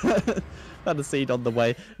found a seed on the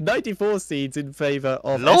way. 94 seeds in favour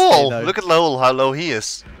of Lowell! SK, Look at Lowell, how low he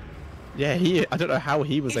is. Yeah, I don't know how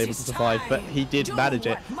he was able to survive, but he did manage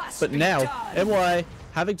it. But now, mY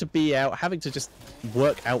having to be out, having to just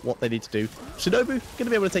work out what they need to do. Shinobu going to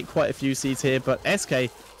be able to take quite a few seeds here, but SK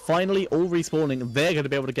finally all respawning. They're going to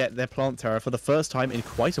be able to get their plant terror for the first time in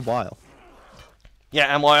quite a while.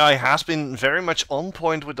 Yeah, mYi has been very much on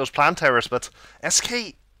point with those plant terrors, but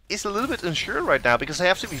SK is a little bit unsure right now because they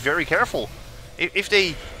have to be very careful. If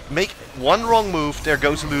they make one wrong move, they're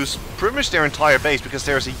going to lose pretty much their entire base because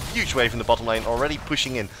there's a huge wave in the bottom lane already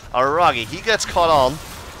pushing in. Aragi, he gets caught on,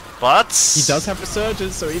 but he does have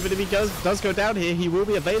resurgence, so even if he does go down here, he will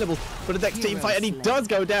be available for the next team fight, and he does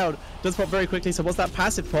go down. Does pop very quickly, so once that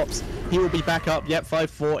passive pops, he will be back up. Yep,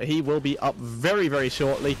 5-4, he will be up very, very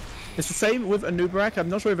shortly. It's the same with Anubarak. I'm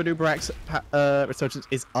not sure if Anubarak's resurgence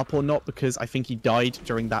is up or not because I think he died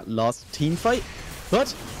during that last team fight. But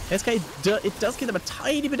SK, it does give them a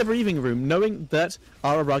tiny bit of breathing room, knowing that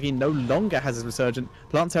Aragi no longer has his resurgent.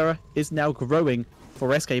 Plant Terror is now growing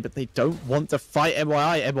for SK, but they don't want to fight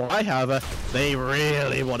mYi. mYi, however, they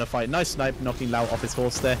really want to fight. Nice snipe, knocking Lao off his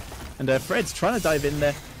horse there. And Fred's trying to dive in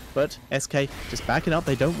there, but SK just backing up.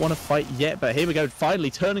 They don't want to fight yet, but here we go, finally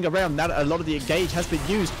turning around now that a lot of the engage has been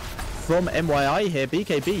used from mYi here.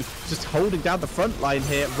 BKB just holding down the front line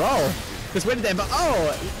here. Roll just winning there, but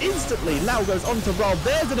instantly Lao goes on to Roll.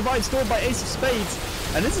 There's a Divine Storm by Ace of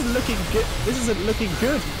Spades, and this isn't looking good. This isn't looking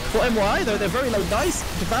good for mYi though. They're very low. Nice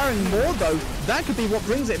devouring more though. That could be what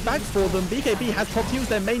brings it back for them. BKB has popped. He was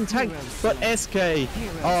their main tank, but SK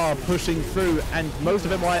are pushing through, and most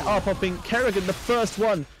of mYi are popping. Kerrigan, the first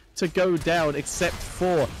one to go down, except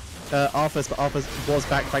for Arthas, but Arthas was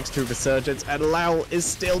back thanks to Resurgence, and Lao is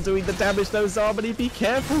still doing the damage though. Zarmany, be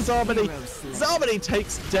careful, Zarmany! Zarmany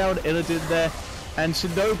takes down Illidan there, and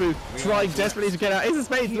Shinobu trying desperately to get out. Ace of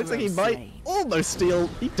Spades looks like he might almost steal.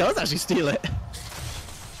 He does actually steal it.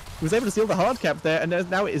 He was able to steal the hard cap there, and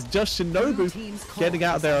now it is just Shinobu getting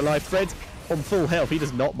out of there alive. Fred's on full health. He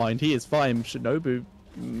does not mind. He is fine. Shinobu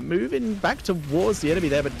moving back towards the enemy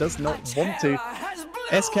there, but does not want to.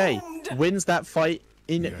 SK wins that fight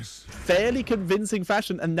in fairly convincing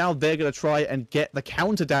fashion, and now they're going to try and get the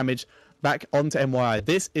counter damage back onto mYi.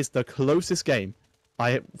 This is the closest game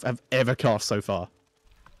I have ever cast so far.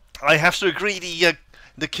 I have to agree,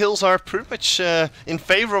 the kills are pretty much in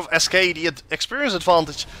favor of SK. The experience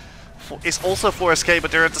advantage is also for SK,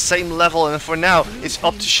 but they're at the same level, and for now it's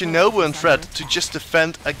up to Shinobu and Fred to just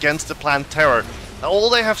defend against the Plant Terror. All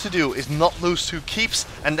they have to do is not lose 2 keeps,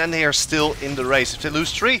 and then they are still in the race. If they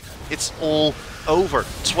lose 3, it's all over.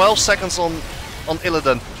 12 seconds on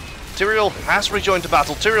Illidan. Tyrael has rejoined the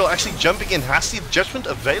battle. Tyrael actually jumping in, has the judgment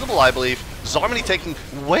available, I believe. Zarmany taking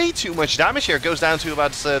way too much damage here, goes down to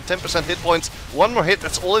about 10% hit points. One more hit,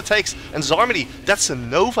 that's all it takes. And Zarmany, that's a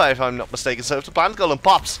Nova if I'm not mistaken. So if the Plant Golem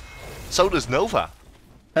pops, so does Nova.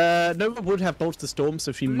 Nova would have Bolt to Storm,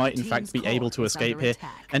 so she might in fact be able to escape here.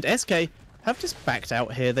 And SK have just backed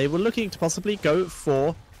out here. They were looking to possibly go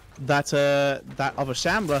for that other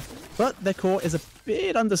Shambler, but their core is a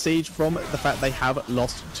bit under siege from the fact they have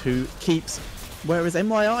lost 2 keeps. Whereas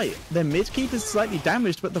mYi, their mid keep is slightly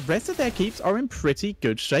damaged, but the rest of their keeps are in pretty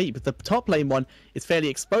good shape. The top lane one is fairly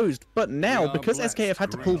exposed, but now, because SK have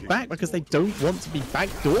had to pull back because they don't want to be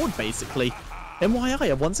backdoored, basically, mYi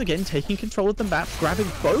are once again taking control of the map, grabbing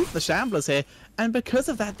both the Shamblers here, and because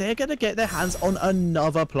of that, they're going to get their hands on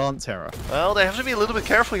another plant terror. Well, they have to be a little bit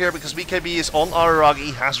careful here because BKB is on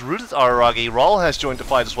Araragi, has rooted Araragi, Raul has joined the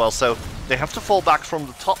fight as well, so they have to fall back from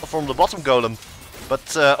the bottom golem,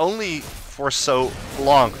 but only for so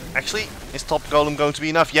long. Actually, is top golem going to be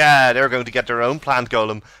enough? Yeah, they're going to get their own plant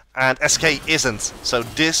golem, and SK isn't, so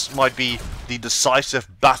this might be the decisive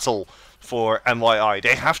battle for mYi.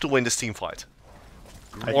 They have to win this team fight.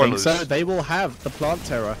 I think so. They will have the plant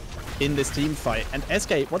terror in this team fight, and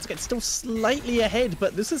SK once again still slightly ahead,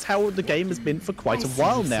 but this is how the game has been for quite a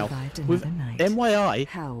while now, with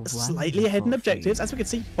mYi slightly ahead in objectives. As we can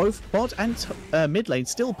see, both bot and mid lane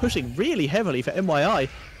still pushing really heavily for mYi,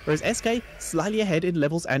 whereas SK slightly ahead in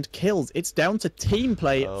levels and kills. It's down to team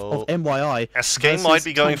play of mYi. SK might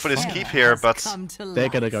be going for this keep here, but they're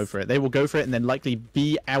going to go for it. They will go for it and then likely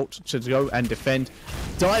be out to go and defend.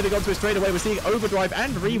 Diving onto it straight away, we're seeing Overdrive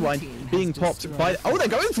and Rewind being popped by... Oh, they're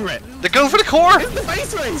going for it! They're going for the core! It's the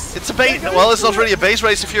base race! It's a base... Well, it's not really a base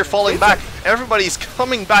race if you're falling back. Everybody's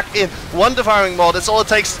coming back in. One Devouring Maw, that's all it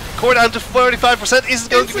takes. Core down to 45%. Is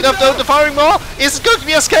it going to be enough? No, Devouring Maw! Is it going to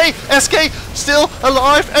be SK? SK still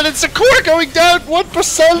alive, and it's a core going down!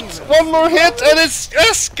 1%! One more hit, and it's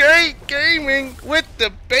SK Gaming with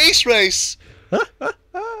the base race!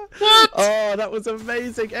 What? Oh, that was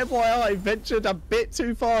amazing. mYi ventured a bit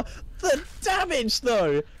too far. The damage,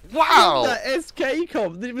 though! Wow! That SK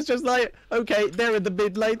comp, it was just like, okay, they're in the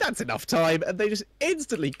mid lane, that's enough time, and they just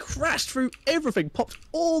instantly crashed through everything, popped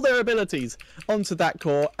all their abilities onto that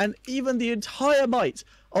core, and even the entire might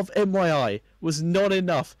of mYi was not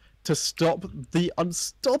enough to stop the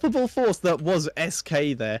unstoppable force that was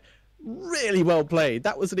SK there. Really well played.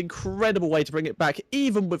 That was an incredible way to bring it back,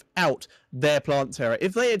 even without their plant terror.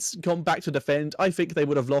 If they had gone back to defend, I think they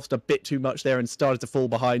would have lost a bit too much there and started to fall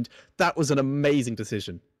behind. That was an amazing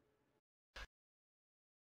decision.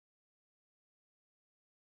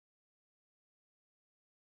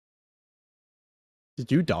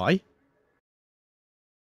 Did you die?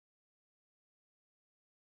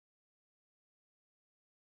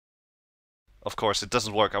 Of course, it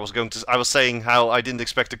doesn't work. I was saying how I didn't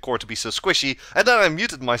expect the core to be so squishy, and then I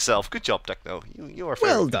muted myself. Good job, Techno. You are fair.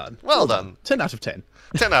 Well done. Well done. 10 out of 10.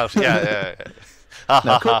 10 out. Yeah.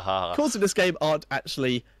 No, cores in this game aren't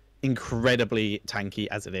actually incredibly tanky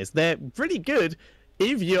as it is. They're pretty good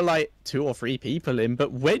if you're like 2 or 3 people in,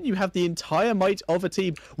 but when you have the entire might of a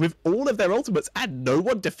team with all of their ultimates and no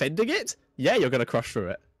one defending it, yeah, you're going to crush through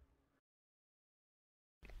it.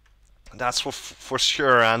 That's for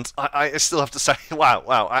sure, and I still have to say, wow,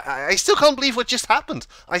 I still can't believe what just happened.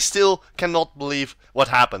 I still cannot believe what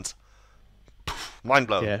happened. Mind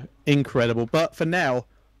blown. Yeah, incredible. But for now,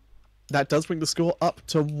 that does bring the score up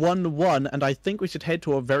to 1-1, and I think we should head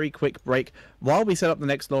to a very quick break while we set up the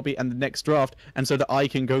next lobby and the next draft, and so that I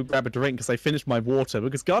can go grab a drink because I finished my water,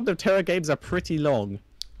 because Garden of Terror games are pretty long.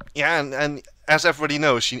 Yeah, and as everybody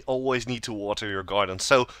knows, you always need to water your garden.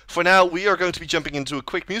 So, for now, we are going to be jumping into a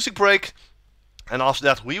quick music break, and after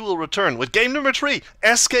that we will return with game number 3,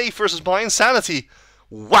 SK versus mYisanity.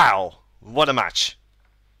 Wow, what a match.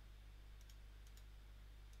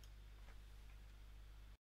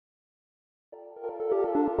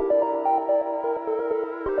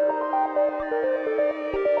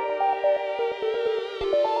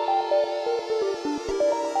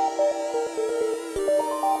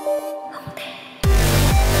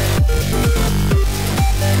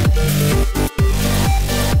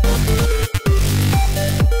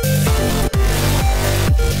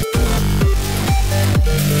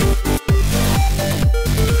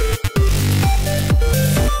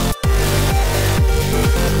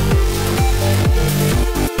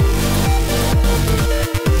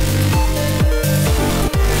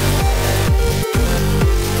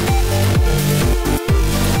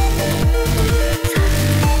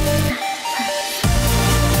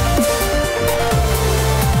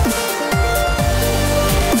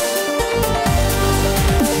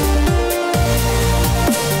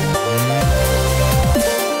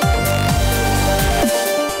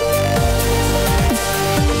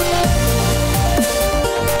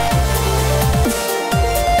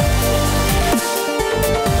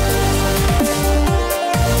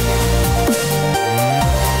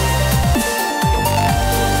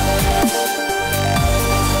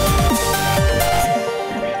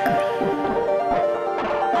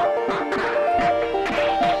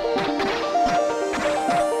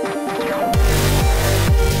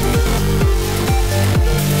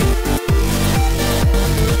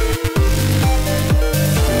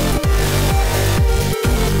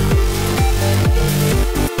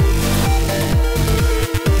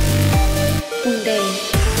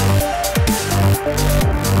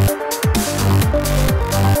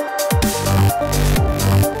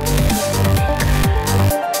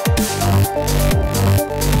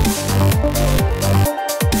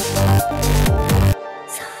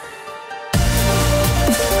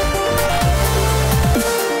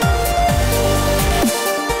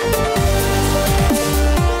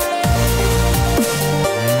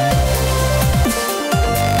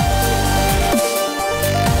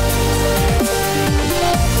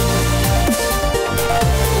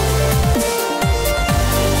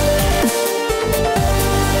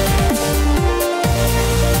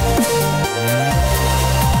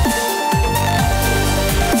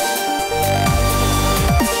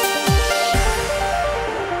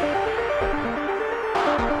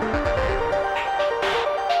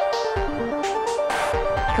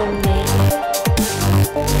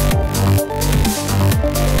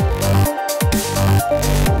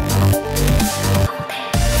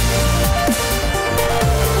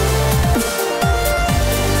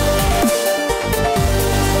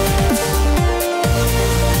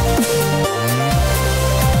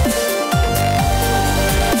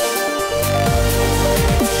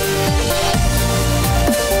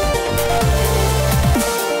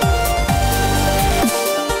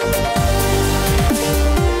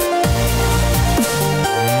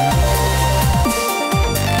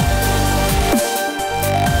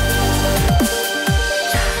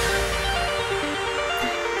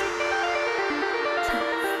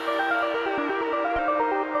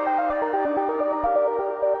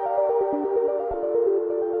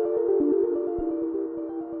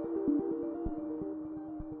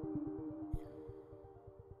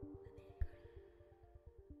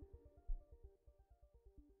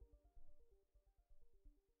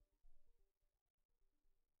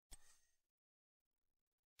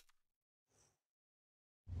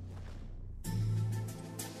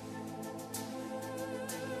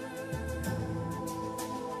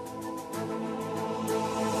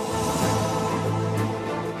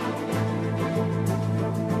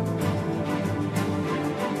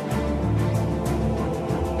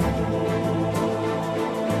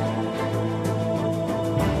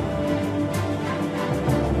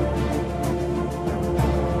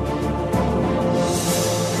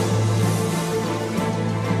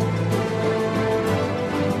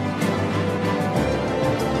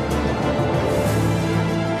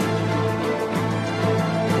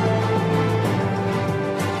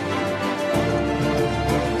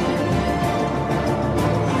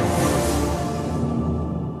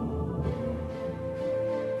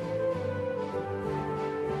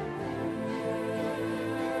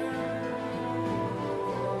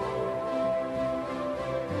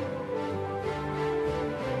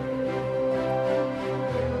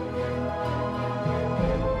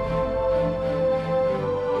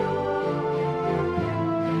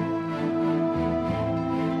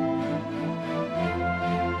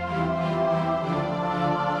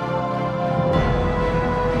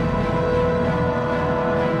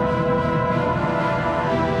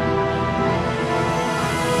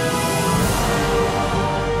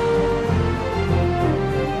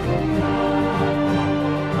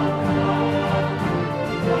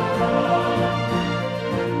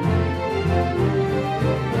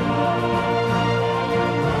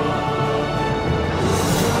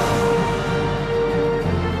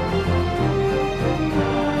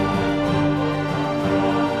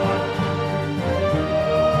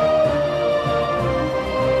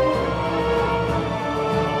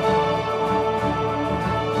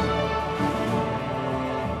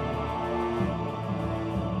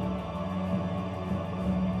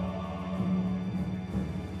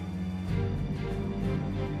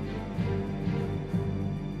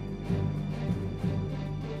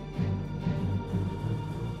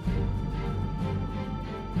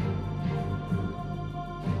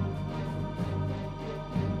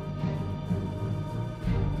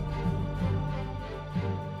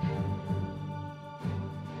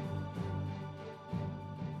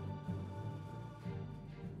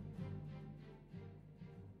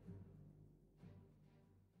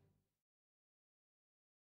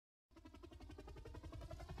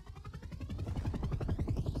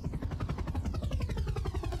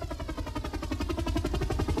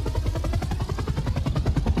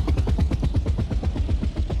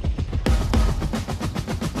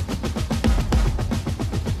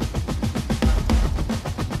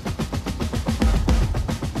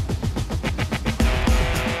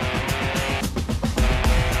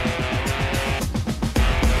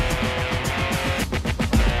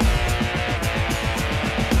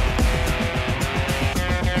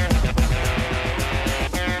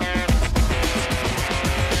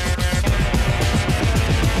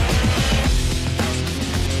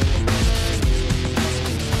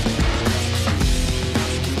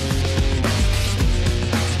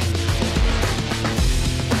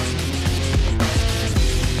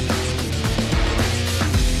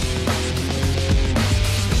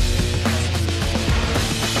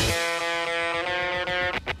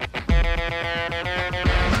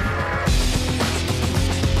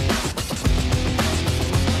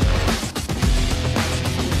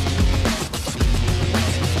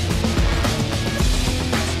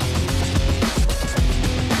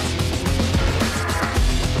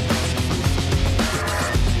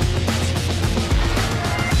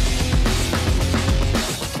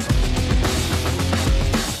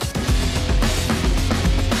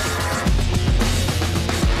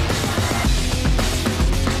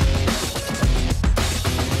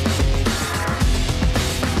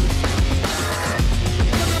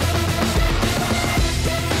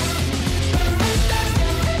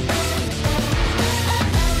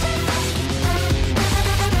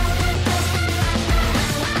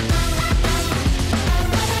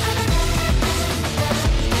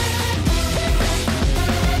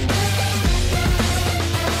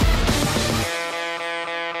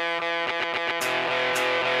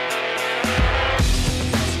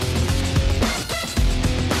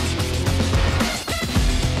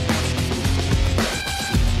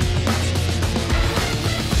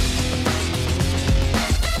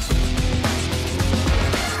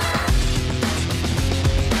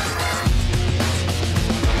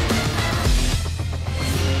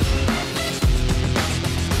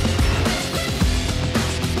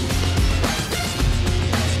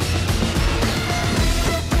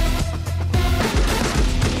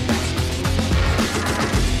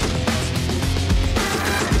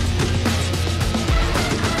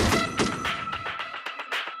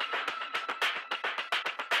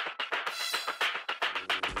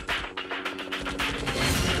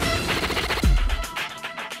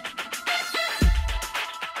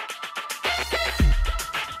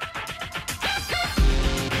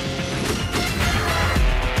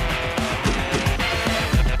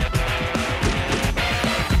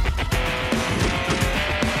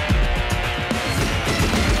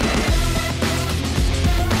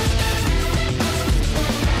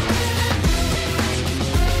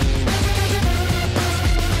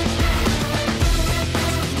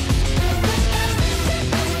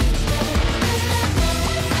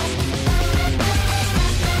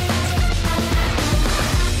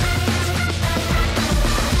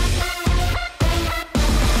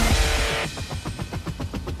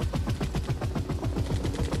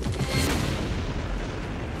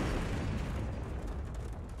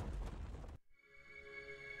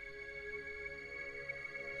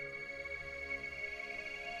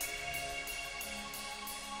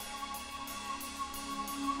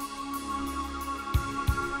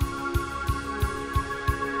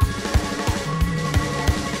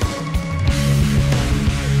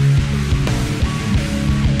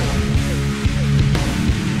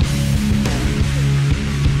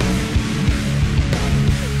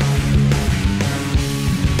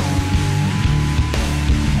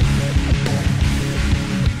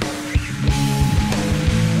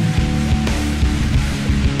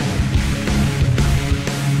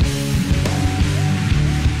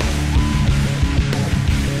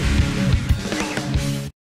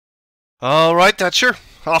 Alright, Thatcher.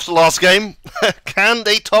 After the last game, can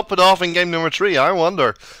they top it off in game number 3? I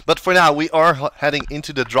wonder. But for now, we are heading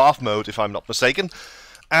into the draft mode, if I'm not mistaken.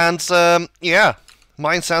 And, yeah,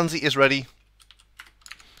 mYisanity is ready.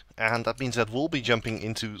 And that means that we'll be jumping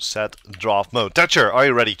into said draft mode. Thatcher, are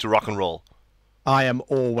you ready to rock and roll? I am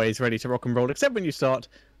always ready to rock and roll, except when you start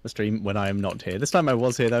the stream when I am not here. This time I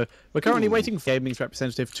was here, though. We're currently waiting for Gaming's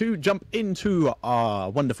representative to jump into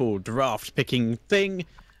our wonderful draft picking thing,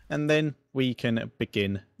 and then we can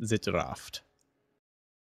begin the draft.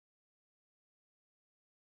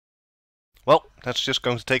 Well, that's just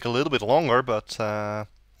going to take a little bit longer, but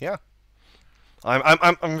yeah.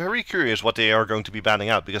 I'm very curious what they are going to be banning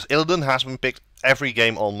out, because Illidan has been picked every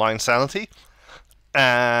game on mYisanity,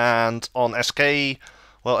 and on SK,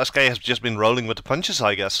 well, SK has just been rolling with the punches,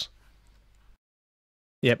 I guess.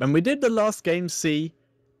 Yep, and we did the last game see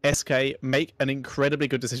SK make an incredibly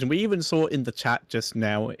good decision. We even saw in the chat just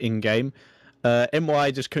now in game,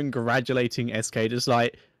 MY just congratulating SK, just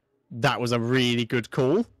like, that was a really good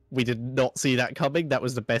call. We did not see that coming. That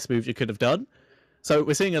was the best move you could have done. So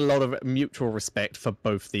we're seeing a lot of mutual respect for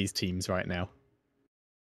both these teams right now.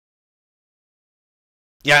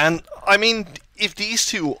 Yeah, and I mean, if these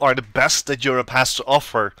two are the best that Europe has to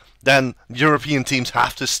offer, then European teams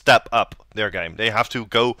have to step up their game. They have to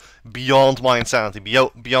go beyond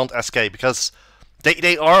mYisanity, beyond SK, because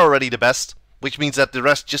they are already the best, which means that the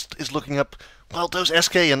rest just is looking up, well, those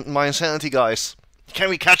SK and mYisanity guys,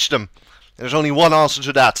 can we catch them? There's only one answer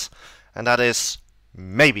to that, and that is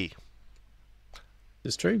maybe.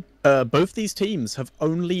 It's true. Both these teams have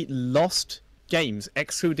only lost games,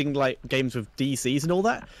 excluding like games with DCs and all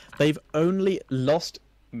that. They've only lost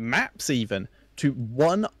maps even to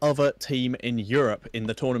one other team in Europe in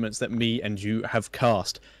the tournaments that me and you have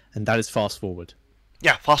cast, and that is Fast Forward.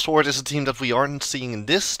 Yeah, Fast Forward is a team that we aren't seeing in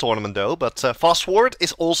this tournament though, but Fast Forward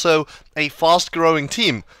is also a fast-growing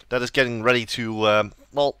team that is getting ready to,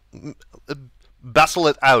 well, battle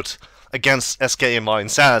it out against SK and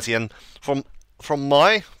mYisanity. And from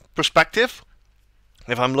my perspective,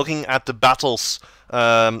 if I'm looking at the battles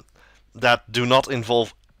that do not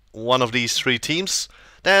involve one of these three teams,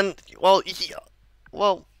 then, well,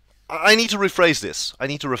 I need to rephrase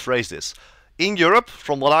this. In Europe,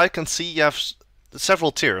 from what I can see, you have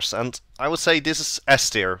several tiers, and I would say this is S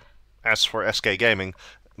tier, as for SK Gaming.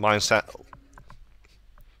 There's an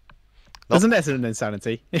S in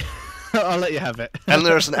Insanity. I'll let you have it. And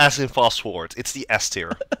there's an S in Fast Forward. It's the S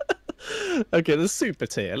tier. Okay, the super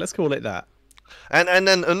tier. Let's call it that. And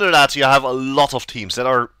then under that you have a lot of teams that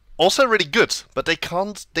are also really good, but they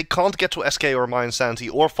can't get to SK or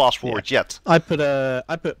mYisanity or Fast Forward yet. I put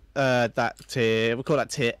that tier. We'll call that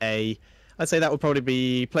tier A. I'd say that would probably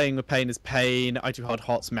be Playing with Pain is Pain, I Too Hard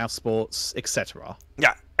Hots, Mouse Sports, etc.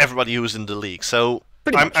 Yeah, everybody who's in the league. So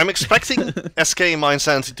I'm expecting SK and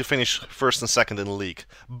mYisanity to finish first and second in the league,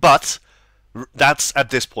 but that's at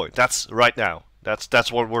this point. That's right now.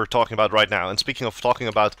 That's what we're talking about right now. And speaking of talking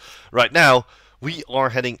about right now, we are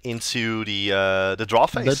heading into the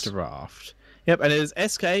draft phase. The draft. Yep, and it is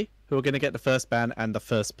SK who are going to get the first ban and the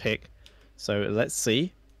first pick. So let's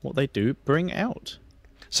see what they do bring out.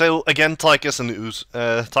 So again, Tychus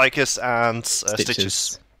and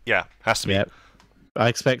Stitches. Yeah, has to be. Yep, I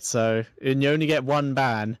expect so. And you only get one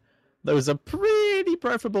ban. Those are pretty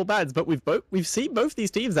preferable bans, but we've seen both these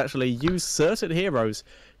teams actually use certain heroes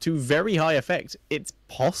to very high effect. It's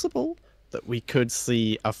possible that we could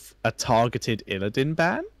see a targeted Illidan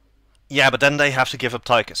ban. Yeah, but then they have to give up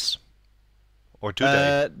Tychus. Or do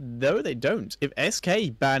they? No, they don't. If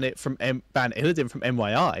SK ban Illidan from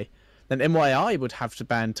MYI, then MYI would have to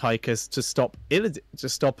ban Tychus to stop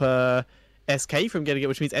SK from getting it,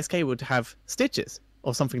 which means SK would have Stitches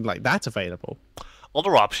or something like that available.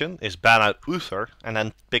 Other option is ban out Uther and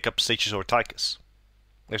then pick up Stitches or Tychus.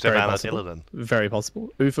 If they ban out Illidan. Very possible.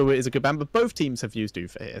 Uther is a good ban, but both teams have used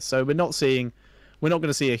Uther here, so we're not going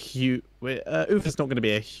to see a huge. Uther's not going to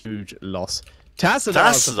be a huge loss.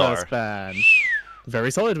 Tassadar's the first ban.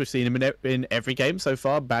 Very solid. We've seen him in every game so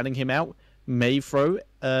far. Banning him out may throw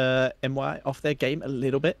MY off their game a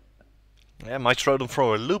little bit. Yeah, might throw them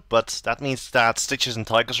for a loop, but that means that Stitches and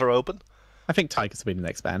Tychus are open. I think Tychus will be the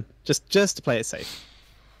next ban, just to play it safe.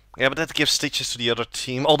 Yeah, but that gives Stitches to the other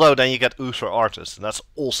team. Although then you get Uther Artist, and that's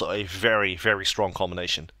also a very, very strong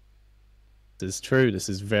combination. This is true. This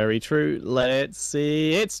is very true. Let's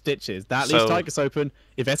see. It's Stitches. That leaves Tychus open.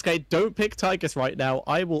 If SK don't pick Tychus right now,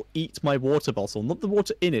 I will eat my water bottle. Not the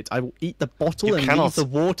water in it. I will eat the bottle and leave the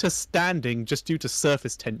water standing just due to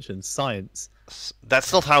surface tension. Science.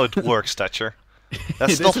 That's not how it works, Thatcher.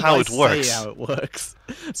 That's This not is how I it works. Say how it works.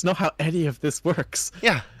 It's not how any of this works.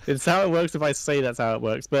 Yeah. It's how it works if I say that's how it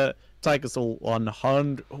works. But Tychus all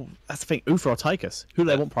 100. Oh, that's the thing. Uther or Tychus? Who do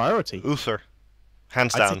they want priority? Uther.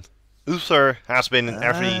 Hands I'd down. say- Uther has been in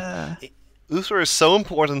every... Ah. Uther is so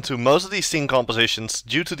important to most of these team compositions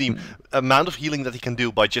due to the amount of healing that he can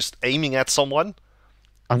do by just aiming at someone.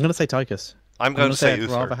 I'm going to say Tychus. I'm going to say I'd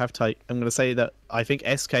Uther. rather have I'm going to say that I think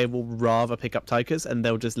SK will rather pick up Tychus and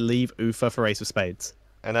they'll just leave Uther for Ace of Spades.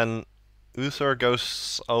 And then Uther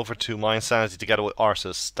goes over to mYisanity together with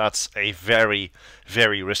Arceus. That's a very,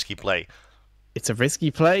 very risky play. It's a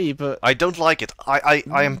risky play, but I don't like it. I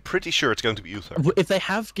am pretty sure it's going to be Uther. if they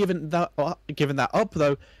have given that up,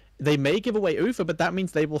 though, they may give away Uther, but that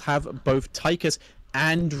means they will have both Tychus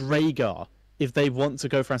and Rhaegar if they want to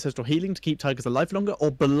go for Ancestral Healing to keep Tychus alive longer,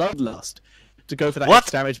 or Bloodlust to go for that What?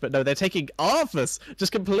 extra damage. But no, they're taking Arthas,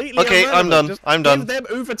 just completely Okay, I'm irrelevant. done. Just I'm done. Give them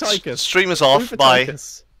Uther Tychus. Stream is off. Uther Bye.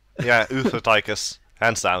 Tychus. Yeah, Uther Tychus.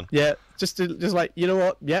 Hands down. Yeah, just like, you know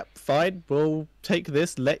what? Yep, fine. We'll take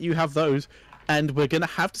this. Let you have those, and we're gonna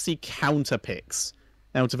have to see counter picks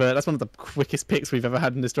out of that's one of the quickest picks we've ever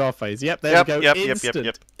had in this draft phase. Yep, there we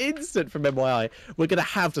go. Instant from MYI. We're gonna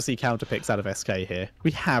have to see counter picks out of SK here.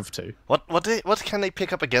 We have to. What can they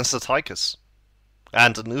pick up against the Tychus?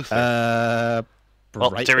 And an Uther?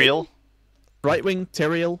 Well, Tyrael? Brightwing,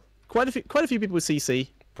 Tyrael. Quite a few people with CC.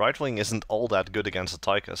 Brightwing isn't all that good against the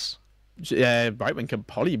Tychus. Yeah, Brightwing can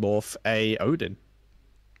polymorph a Odin.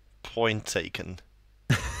 Point taken.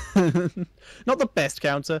 Not the best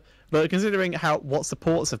counter, but considering what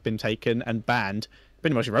supports have been taken and banned,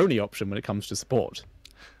 pretty much your only option when it comes to support.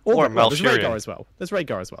 Or there's Malfurion. Rhaegar as well. There's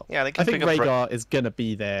Rhaegar as well. Yeah, they can I think pick up Rhaegar is going to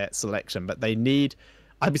be their selection, but they need...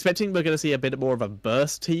 I'm expecting we're going to see a bit more of a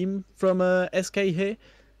burst team from SK here,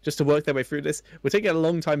 just to work their way through this. We're taking a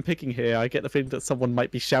long time picking here. I get the feeling that someone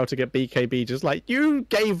might be shouting at BKB, just like, you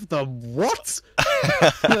gave them what?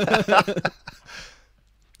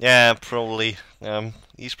 Yeah, probably.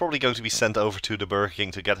 He's probably going to be sent over to the Burger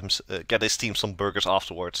King to get his team some burgers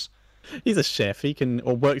afterwards. He's a chef. He can,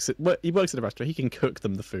 he works at a restaurant. He can cook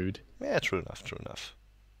them the food. Yeah, true enough, true enough.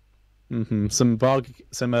 Some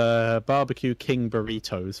barbecue king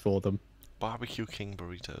burritos for them. Barbecue King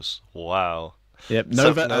burritos. Wow. Yep,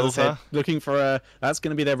 Nova, as I said, looking for that's going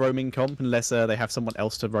to be their roaming comp unless they have someone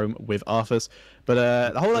else to roam with Arthas. But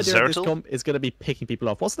the whole idea of this comp is going to be picking people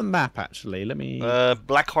off. What's the map actually? Let me.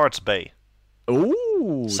 Blackheart's Bay.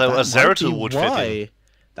 Ooh, so a Zeratul would fit in.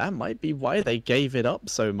 That might be why they gave it up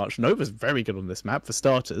so much. Nova's very good on this map for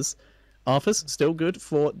starters. Arthas still good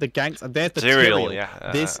for the ganks. And there's the Tyrael.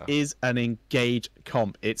 Yeah. This is an engage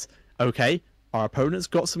comp. It's okay. Our opponent's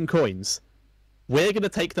got some coins. We're going to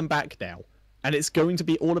take them back now. And it's going to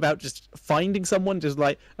be all about just finding someone, just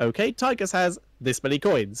like, okay, Tychus has this many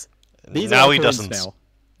coins. These now are he coins doesn't. now.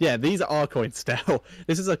 Yeah, these are our coins now.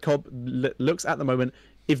 This is a comp, looks at the moment,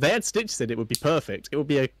 if they had Stitches in it would be perfect. It would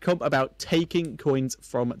be a comp about taking coins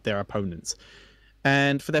from their opponents.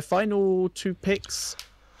 And for their final two picks,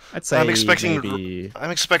 I'd say I'm expecting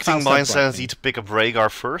mYisanity to pick up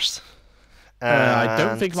Rhaegar first. I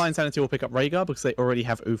don't think mYisanity will pick up Rhaegar because they already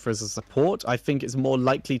have Uther as a support. I think it's more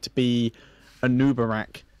likely to be a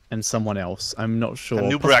Nubarak and someone else. I'm not sure.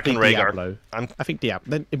 Nubarak and Rhaegar. Diablo. I think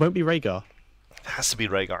Diablo. Then it won't be Rhaegar. It has to be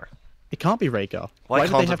Rhaegar. It can't be Rhaegar. Why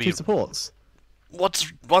do can't they have it be... two supports?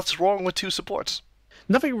 What's wrong with two supports?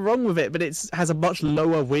 Nothing wrong with it, but it has a much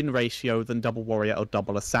lower win ratio than Double Warrior or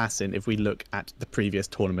Double Assassin if we look at the previous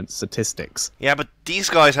tournament statistics. Yeah, but these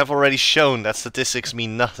guys have already shown that statistics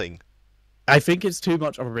mean nothing. I think it's too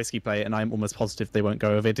much of a risky play, and I'm almost positive they won't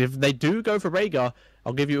go with it. If they do go for Rhaegar,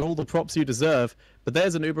 I'll give you all the props you deserve. But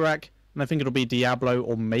there's an Uberak, and I think it'll be Diablo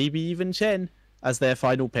or maybe even Chen as their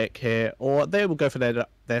final pick here. Or they will go for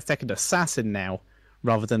their second Assassin now,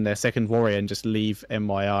 rather than their second Warrior and just leave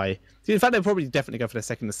MYI. In fact, they'll probably definitely go for their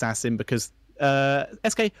second Assassin because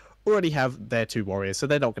SK already have their two Warriors, so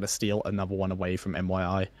they're not going to steal another one away from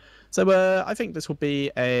MYI. So I think this will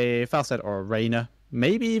be a Falstad or a Reyna,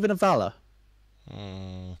 maybe even a Valor.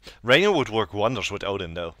 Reyna would work wonders with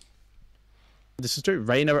Odin, though. This is true.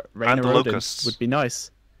 Reyna and the Odin Locusts would be nice.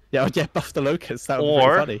 Yeah, buff the Locusts. That would be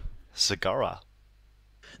very funny. Zagara.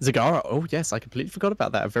 Zagara. Oh yes, I completely forgot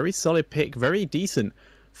about that. A very solid pick, very decent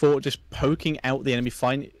for just poking out the enemy.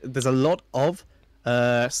 There's a lot of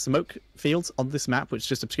smoke fields on this map, which is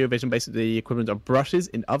just obscure vision, basically the equivalent of brushes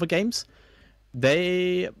in other games.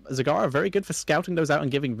 Zagara are very good for scouting those out and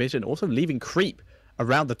giving vision, also leaving creep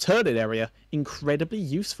around the turret area, incredibly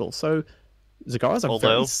useful. So Zagara's a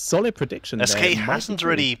very solid prediction. SK hasn't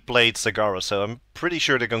really played Zagara, so I'm pretty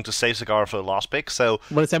sure they're going to save Zagara for the last pick. So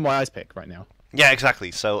well, it's MYI's pick right now. Yeah,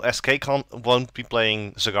 exactly. So won't be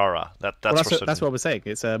playing Zagara. Well, That's for certain. that's what we're saying.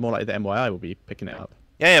 It's more likely that MYI will be picking it up.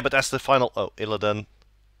 Yeah, but that's the final. Oh, Illidan.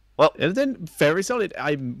 Well, Illidan, very solid.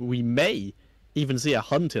 We may even see a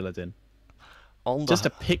Hunt Illidan. on Just the.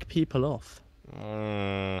 to pick people off.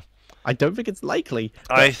 Mm, I don't think it's likely.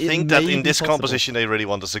 I think that in this possible. composition they really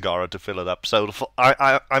want the Zagara to fill it up. So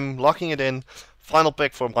I'm locking it in. Final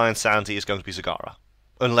pick for mYisanity is going to be Zagara,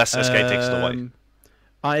 unless SK takes it away.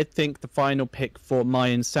 I think the final pick for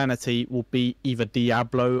mYisanity will be either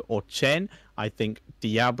Diablo or Chen. I think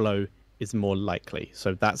Diablo is more likely.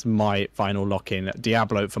 So that's my final lock-in.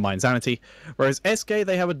 Diablo for mYisanity. Whereas SK,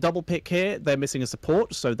 they have a double pick here. They're missing a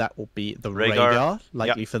support, so that will be the Rhaegar,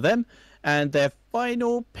 likely for them. And their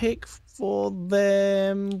final pick for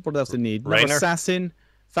them... What else do they need? Another Assassin,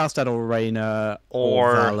 Falstad or Raynor,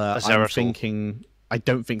 or Valor. I'm thinking... I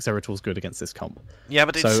don't think Zeratul good against this comp. Yeah,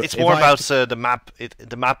 but it's more about the map.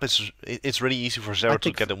 The map it's really easy for Zeratul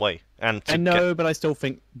to get away. And I know, but I still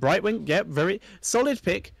think Brightwing, yeah, very solid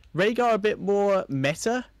pick. Rhaegar a bit more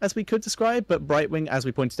meta, as we could describe, but Brightwing, as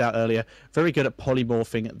we pointed out earlier, very good at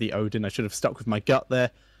polymorphing the Odin. I should have stuck with my gut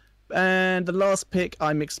there. And the last pick,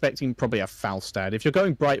 I'm expecting probably a Falstad. If you're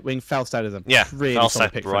going Brightwing, Falstad is a really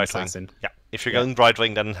solid pick for an Assassin. Yeah, if you're going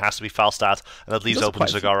Brightwing, then it has to be Falstad, and that leaves open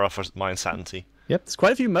Zagara for mYisanity. Yep, there's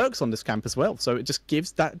quite a few mercs on this camp as well, so it just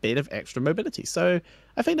gives that bit of extra mobility. So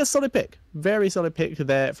I think that's a solid pick. Very solid pick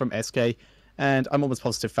there from SK, and I'm almost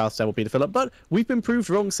positive Falstad will be the fill-up. But we've been proved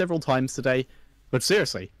wrong several times today. But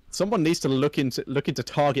seriously, someone needs to look into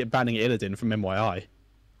target banning Illidan from mYi.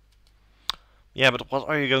 Yeah, but what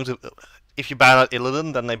are you going to... If you ban out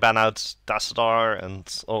Illidan, then they ban out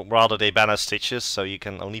Tassadar, or rather they ban out Stitches, so you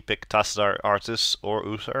can only pick Tassadar, Artus, or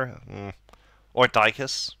Uther, or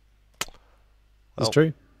Tychus. That's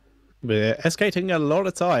true. But SK taking a lot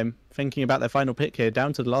of time thinking about their final pick here,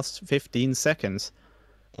 down to the last 15 seconds.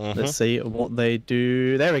 Let's see what they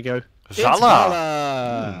do. There we go.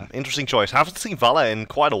 Vala. Interesting choice. Haven't seen Vala in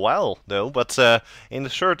quite a while though, but in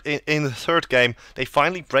the third game they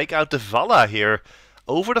finally break out the Vala here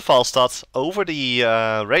over the Falstad, over the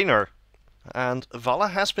Raynor, and Vala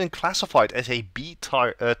has been classified as a B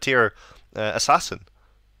tier assassin.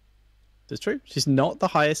 That's true. She's not the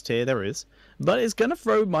highest tier there is, but it's going to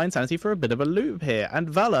throw mYisanity for a bit of a loop here. And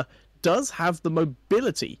Vala does have the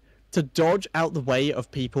mobility to dodge out the way of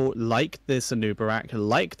people like the Sanubarak,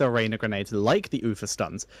 like the Raynor Grenades, like the Uther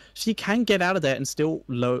Stuns. She can get out of there and still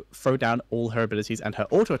throw down all her abilities and her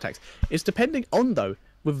auto attacks. It's depending on, though,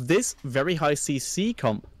 with this very high CC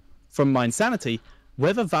comp from mYisanity,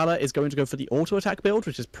 whether Vala is going to go for the auto attack build,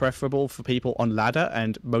 which is preferable for people on ladder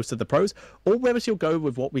and most of the pros, or whether she'll go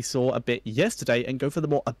with what we saw a bit yesterday and go for the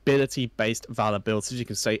more ability-based Vala build, so she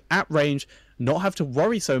can stay at range, not have to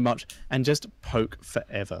worry so much, and just poke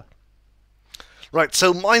forever. Right,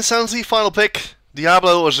 so mYisanity final pick,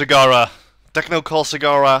 Diablo or Zagara. Techno calls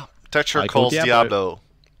Zagara, Thatcher calls Diablo.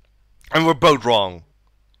 And we're both wrong.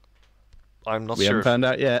 I'm not sure. We haven't found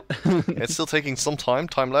out yet. It's still taking some time.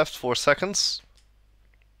 Time left, 4 seconds.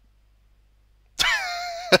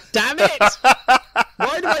 Damn it!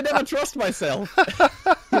 Why do I never trust myself?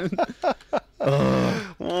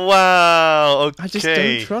 Wow, okay. I just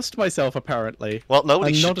don't trust myself, apparently. Well,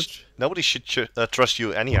 nobody should trust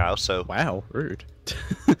you anyhow, so... Wow, rude.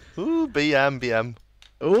 Ooh, BM.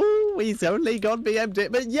 Ooh, he's only got BM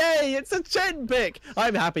dip, but yay, it's a Chen pick!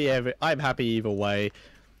 I'm happy either way.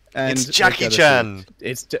 And it's Jackie Chen!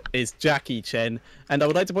 It's Jackie Chen. And I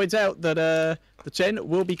would like to point out that the Chen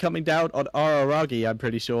will be coming down on Araragi, I'm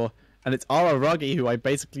pretty sure. And it's Araragi who I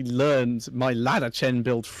basically learned my ladder Chen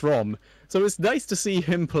build from. So it's nice to see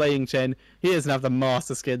him playing Chen. He doesn't have the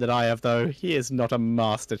master skin that I have, though. He is not a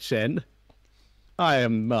master Chen. I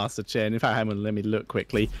am master Chen. In fact, hang on, let me look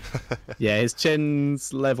quickly. Yeah, his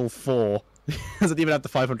Chen's level 4. He doesn't even have the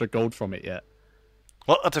 500 gold from it yet.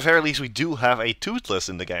 Well, at the very least, we do have a Toothless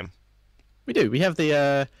in the game. We do. We have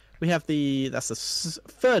the that's the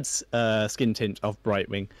third skin tint of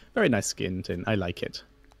Brightwing. Very nice skin tint. I like it.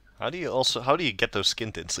 How do you get those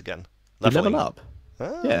skin tints again? Level up.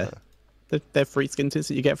 Ah. Yeah. They're free skin tints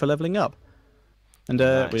that you get for leveling up. And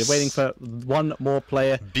nice. We're waiting for one more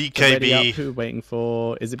player. BKB. Who are waiting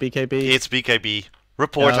for? Is it BKB? It's BKB.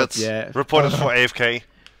 Reported. Yeah. Reported for AFK.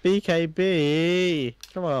 BKB.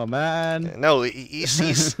 Come on, man. No,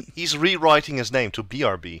 he's rewriting his name to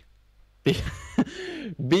BRB.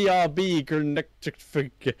 BRB.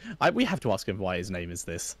 We have to ask him why his name is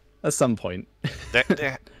this at some point.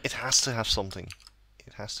 It has to have something.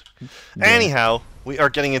 It has to. Yeah. Anyhow, we are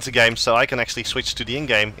getting into game, so I can actually switch to the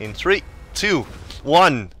in-game in 3, 2,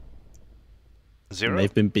 1, 0. And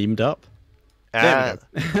they've been beamed up. There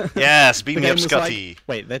we go. Yes, beam The me game up, was Scotty. like,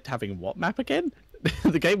 wait, they're having what map again?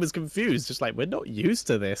 The game was confused, just like, we're not used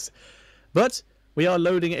to this. But we are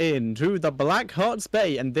loading in to the Black Hearts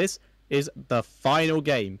Bay, and this is the final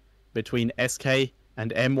game between SK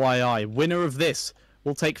and mYi. Winner of this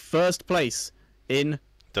will take first place in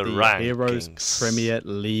The Heroes rankings. Premier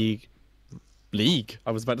League. League?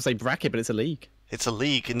 I was about to say bracket, but it's a league. It's a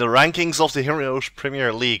league in the rankings of the Heroes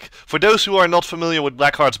Premier League. For those who are not familiar with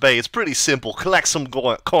Black Hearts Bay, it's pretty simple. Collect some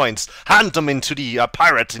coins, hand them into the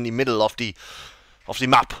pirate in the middle of the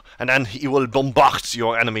map, and then he will bombard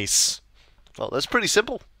your enemies. Well, that's pretty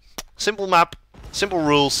simple. Simple map, simple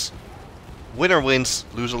rules. Winner wins,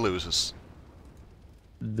 loser loses.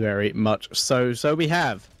 Very much so. So we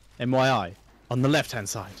have mYi on the left-hand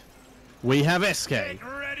side. We have SK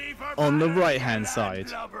on the right-hand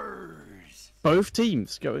side. Both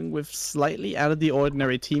teams going with slightly out of the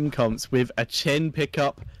ordinary team comps, with a Chen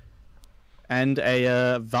pickup and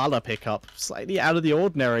a Vala pickup. Slightly out of the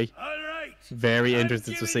ordinary. Very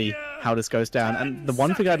interested to see how this goes down. And the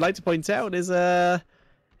one thing I'd like to point out is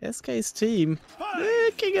SK's team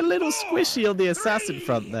looking a little squishy on the assassin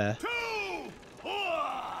front there.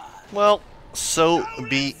 Well, so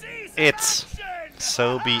be it.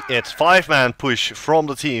 So be it. 5-man push from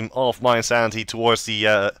the team of mYisanity towards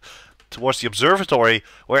the observatory,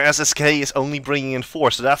 whereas SK is only bringing in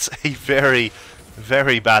 4. So that's a very,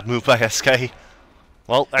 very bad move by SK.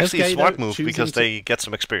 Well, actually a smart move because they get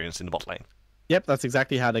some experience in the bot lane. Yep, that's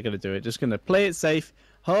exactly how they're going to do it. Just going to play it safe,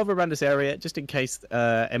 hover around this area, just in case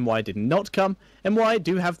mY did not come. mY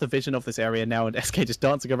do have the vision of this area now, and SK just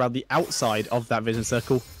dancing around the outside of that vision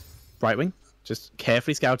circle. Brightwing, just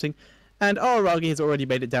carefully scouting. And Araragi has already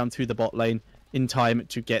made it down to the bot lane in time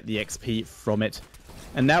to get the XP from it.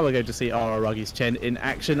 And now we're going to see Araragi's Chen in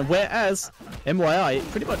action, whereas mYi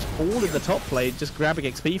pretty much all in the top lane, just grabbing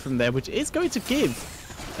XP from there, which is going to give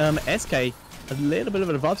SK a little bit of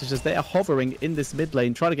an advantage as they are hovering in this mid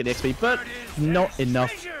lane trying to get the XP, but not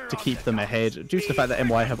enough to keep them ahead due to the fact that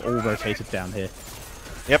mY have all rotated down here.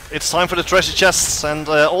 Yep, it's time for the treasure chests and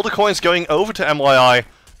all the coins going over to mYi,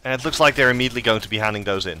 and it looks like they're immediately going to be handing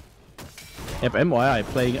those in. Yep, mYi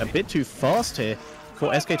playing a bit too fast here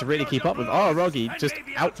for SK to really keep up with. Araragi just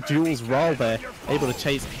out-duels Ral there, able to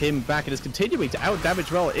chase him back, and is continuing to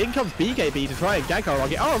out-damage Ral. In comes BKB to try and gank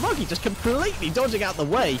Araragi. Araragi just completely dodging out the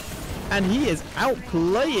way, and he is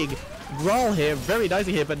outplaying Ral here very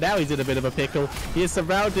nicely here, but now he's in a bit of a pickle. He is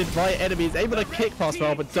surrounded by enemies, able to kick past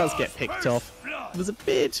Ral, but does get picked off. It was a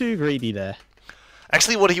bit too greedy there.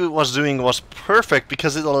 Actually, what he was doing was perfect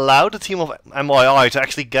because it allowed the team of mYi to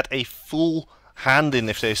actually get a full hand in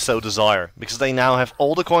if they so desire, because they now have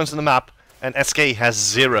all the coins in the map and SK has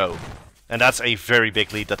 0, and that's a very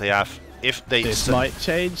big lead that they have. If they This might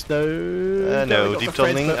change though. no, deep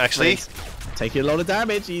tunneling actually. Taking a lot of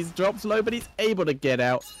damage, he's dropped low, but he's able to get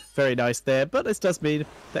out. Very nice there, but this does mean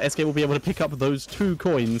that SK will be able to pick up those 2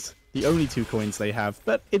 coins, the only 2 coins they have,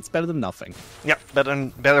 but it's better than nothing. Yep,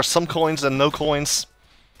 better some coins than no coins.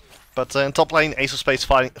 But in top lane, Ace of Spades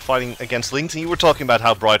fighting against Link, and you were talking about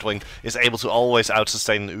how Brightwing is able to always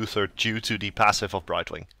out-sustain an Uther due to the passive of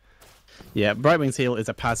Brightwing. Yeah, Brightwing's heal is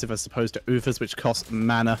a passive as opposed to Uther's, which costs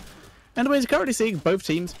mana. And we're currently seeing both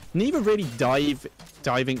teams neither really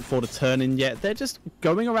diving for the turn-in yet. They're just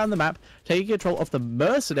going around the map, taking control of the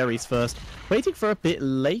mercenaries first, waiting for a bit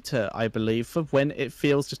later, I believe, for when it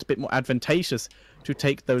feels just a bit more advantageous to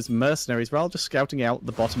take those mercenaries, while just scouting out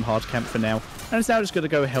the bottom hard camp for now. And it's now just going to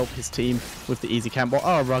go help his team with the easy camp, while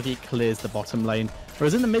Araragi clears the bottom lane.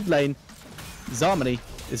 Whereas in the mid lane, Zarmani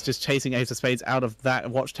is just chasing Ace of Spades out of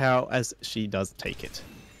that watchtower as she does take it.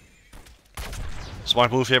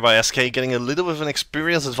 Smart move here by SK, getting a little bit of an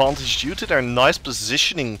experience advantage due to their nice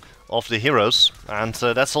positioning of the heroes, and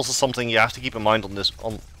that's also something you have to keep in mind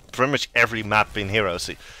on pretty much every map in Heroes.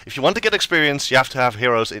 If you want to get experience, you have to have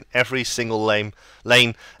heroes in every single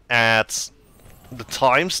lane at the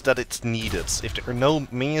times that it's needed. If there are no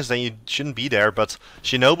minions, then you shouldn't be there, but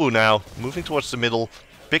Shinobu now, moving towards the middle,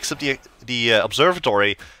 picks up the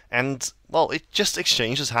observatory, and, well, it just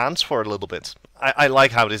exchanges hands for a little bit. I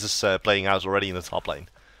like how this is playing out already in the top lane.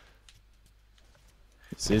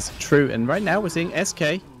 This is true, and right now we're seeing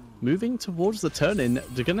SK moving towards the turn-in.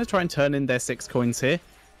 They're going to try and turn in their 6 coins here.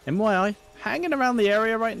 mYi hanging around the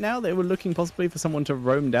area right now. They were looking possibly for someone to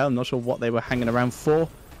roam down. Not sure what they were hanging around for.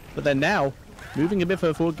 But they're now moving a bit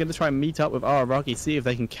further forward. Going to try and meet up with Araragi. See if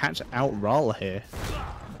they can catch out Ral here.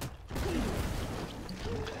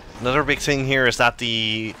 Another big thing here is that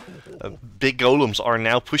the big golems are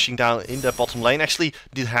now pushing down in the bottom lane. Actually,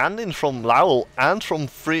 the hand in from Lowell and from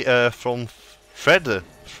Fredzu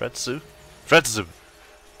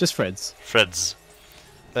Just Freds. Freds.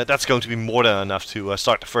 That's going to be more than enough to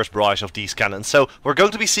start the first barrage of these cannons. So we're going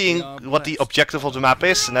to be seeing what the objective of the map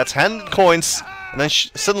is, and that's hand coins, and then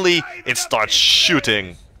suddenly it starts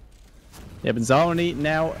shooting. Yeah, but Zarni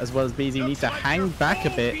now, as well as BZ, need to hang back a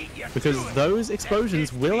bit, because those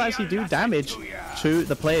explosions will actually do damage to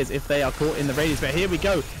the players if they are caught in the radius. But here we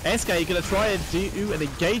go. SK going to try and do an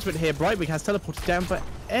engagement here. Brightwing has teleported down, but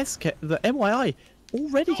the mYi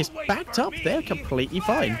already just backed up. They're completely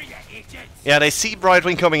fine. Yeah, they see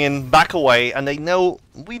Brightwing coming in, back away, and they know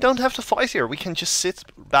we don't have to fight here. We can just sit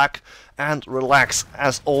back and relax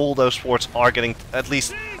as all those forts are getting, at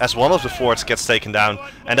least as one of the forts gets taken down.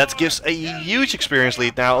 And that gives a huge experience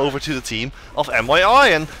lead now over to the team of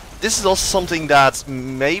mYi. And this is also something that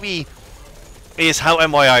maybe is how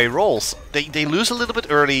mYi rolls. They lose a little bit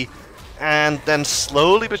early and then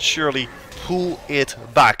slowly but surely pull it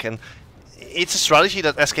back. And it's a strategy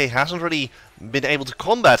that SK hasn't really been able to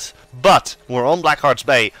combat, but we're on Blackheart's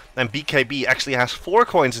Bay, and BKB actually has 4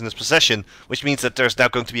 coins in his possession, which means that there's now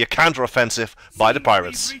going to be a counter-offensive by the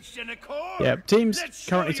Pirates. Yeah, teams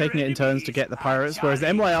currently taking it in turns to get the Pirates, whereas the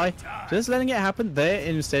mYi just letting it happen. They're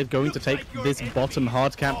instead going to take this bottom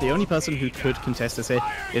hard camp. The only person who could contest this here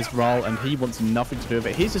is Ral, and he wants nothing to do with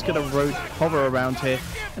it. He's just going to hover around here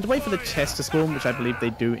and wait for the chest to spawn, which I believe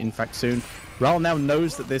they do in fact soon. Ral now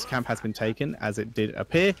knows that this camp has been taken, as it did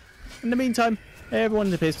appear. In the meantime,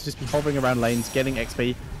 everyone appears to just be hovering around lanes, getting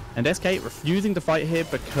XP, and SK refusing to fight here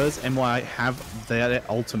because mYi have their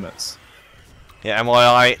ultimates. Yeah,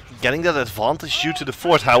 mYi getting that advantage due to the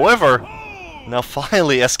fort. However, now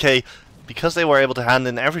finally SK, because they were able to hand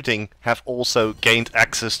in everything, have also gained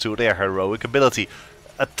access to their heroic ability.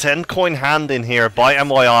 A 10 coin hand in here by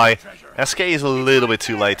mYi. SK is a little bit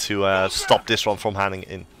too late to stop this one from handing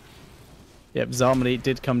in. Yep, Zarmany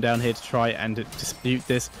did come down here to try and dispute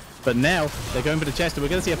this, but now they're going for the chest, and we're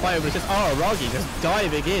going to see a fight over the chest. Oh, Aragi just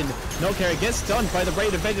diving in. No care, gets stunned by the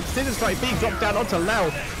Raid of Vengeance. Precision Strike being dropped down onto Lao.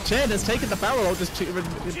 Chen has taken the barrel roll, just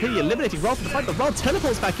pretty eliminating Ra from the fight, but Ra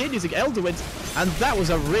teleports back in using Elder Winds, and that was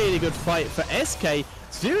a really good fight for SK.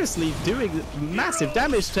 Seriously doing massive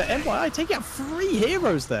damage to mYi, taking out 3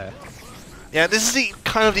 heroes there. Yeah, this is the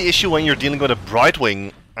kind of the issue when you're dealing with a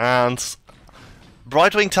Brightwing, and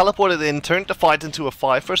Brightwing teleported in, turned the fight into a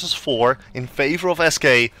 5 versus 4 in favor of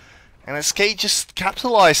SK, and SK just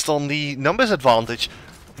capitalized on the numbers advantage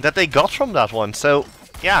that they got from that one. So,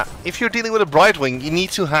 yeah, if you're dealing with a Brightwing, you need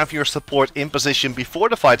to have your support in position before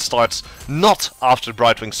the fight starts, not after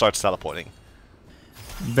Brightwing starts teleporting.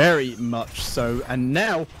 Very much so, and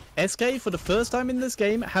now SK, for the first time in this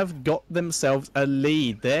game, have got themselves a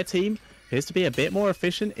lead. Their team appears to be a bit more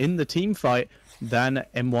efficient in the team fight than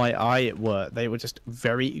mYi were. They were just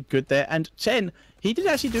very good there, and Chen, he did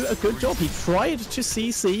actually do a good job. He tried to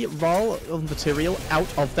CC Ral material out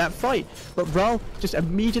of that fight, but Ral just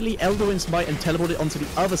immediately Elder Wind Smite and teleported onto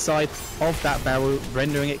the other side of that barrel,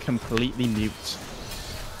 rendering it completely mute.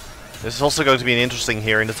 This is also going to be an interesting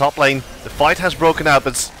here. In the top lane, the fight has broken out,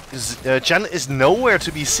 but Chen is nowhere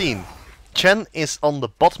to be seen. Chen is on the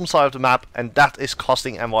bottom side of the map, and that is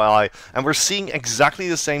costing mYi. And we're seeing exactly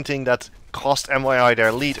the same thing that cost mYi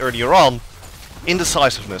their lead earlier on,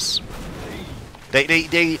 indecisiveness.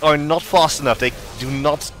 They are not fast enough. They do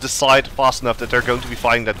not decide fast enough that they're going to be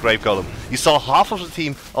fighting that Grave Golem. You saw half of the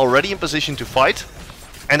team already in position to fight,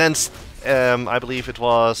 and then I believe it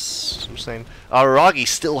was Aragi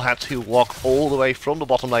still had to walk all the way from the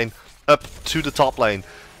bottom lane up to the top lane,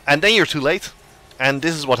 and then you're too late. And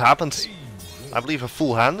this is what happens. I believe a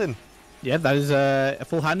full hand in. Yeah, that is a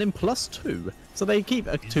full hand in +2. So they keep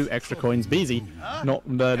 2 extra coins. BZ, not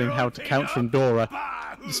learning how to count from Dora,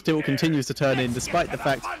 still continues to turn in despite the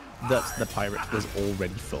fact that the pirate was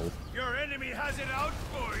already full. Your enemy has it out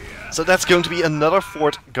for you. So that's going to be another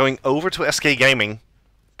fort going over to SK Gaming,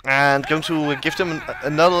 and going to give them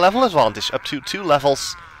another level advantage, up to 2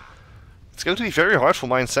 levels. It's going to be very hard for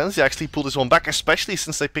mYisanity to actually pull this one back, especially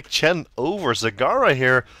since they picked Chen over Zagara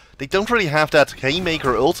here. They don't really have that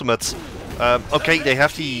Haymaker ultimate. Okay, they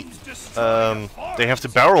have the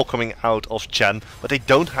barrel coming out of Chen, but they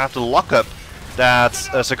don't have the lockup that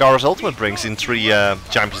Zagara's ultimate brings in 3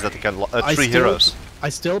 champions that they can 3 heroes. I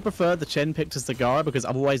still prefer the Chen pick to Zagara, because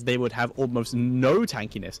otherwise they would have almost no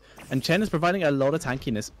tankiness. And Chen is providing a lot of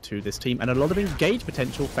tankiness to this team, and a lot of engage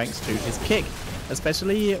potential thanks to his kick.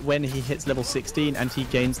 Especially when he hits level 16 and he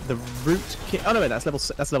gains the root kick. Oh no, wait, that's level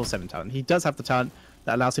 7 talent. He does have the talent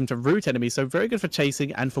that allows him to root enemies, so very good for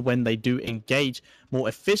chasing and for when they do engage more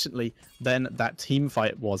efficiently than that team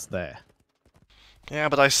fight was there. Yeah,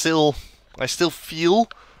 but I still feel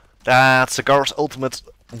that Zagara's ultimate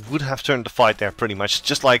would have turned the fight there pretty much,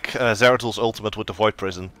 just like Zeratil's ultimate with the Void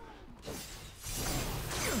Prison.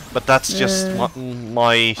 But that's just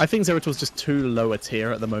my... I think Zeratil's just too low a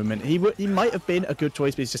tier at the moment. He might have been a good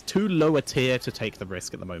choice, but he's just too low a tier to take the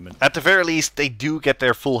risk at the moment. At the very least, they do get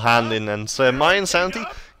their full hand in, and mYisanity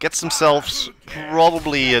gets themselves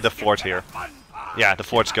probably the fort here. Yeah, the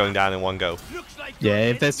fort's going down in one go. Yeah,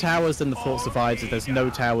 if there's towers, then the fort survives. If there's no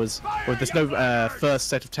towers, or if there's no first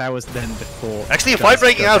set of towers, then the fort... Actually, a fight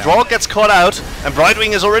breaking out, Raw gets caught out, and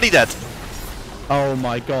Brightwing is already dead. Oh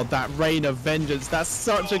my god, that Rain of Vengeance, that's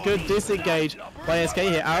such a good disengage by SK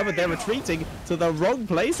here. However, they're retreating to the wrong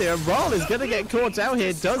place here. Ral is going to get caught out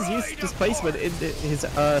here, does use displacement in his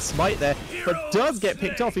smite there, but does get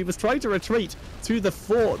picked off. He was trying to retreat to the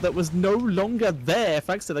fort that was no longer there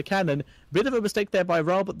thanks to the cannon. Bit of a mistake there by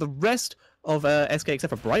Ral, but the rest of SK, except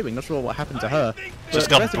for Brightwing, not sure what happened to her. Just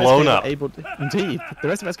got blown up. Indeed, the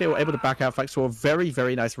rest of SK were able to back out thanks to a very,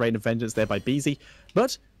 very nice Rain of Vengeance there by Beezy.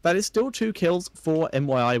 But that is still 2 kills for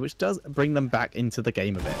mYi, which does bring them back into the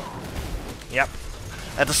game a bit. Yep.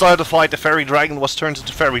 At the start of the fight, the Fairy Dragon was turned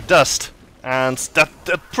into Fairy Dust, and that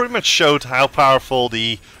pretty much showed how powerful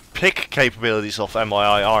the pick capabilities of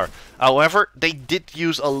mYi are. However, they did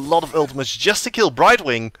use a lot of ultimates just to kill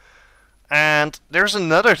Brightwing. And there's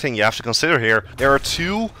another thing you have to consider here. There are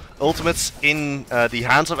 2 ultimates in the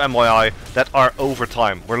hands of mYi that are over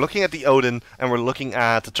time. We're looking at the Odin, and we're looking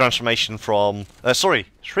at the transformation from... sorry,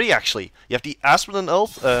 3 actually. You have the Asmodon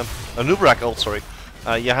ult, Nubrak ult, sorry.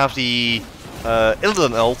 You have the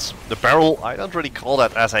Illidan ult, the Barrel. I don't really call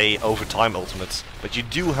that as a overtime ultimate. But you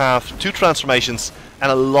do have 2 transformations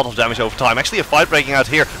and a lot of damage over time. Actually a fight breaking out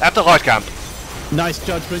here at the hard camp. Nice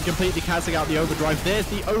judgment, completely cancelling out the overdrive. There's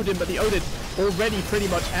the Odin, but the Odin already pretty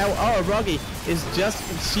much out. Araragi is just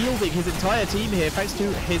shielding his entire team here thanks to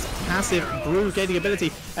his passive brew gaining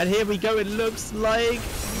ability. And here we go, it looks like,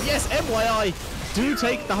 yes, mYi do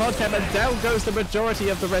take the hard camp, and down goes the majority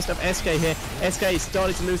of the rest of SK here. SK is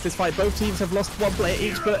starting to lose this fight. Both teams have lost 1 player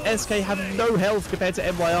each, but SK have no health compared to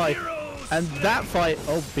mYi. And that fight,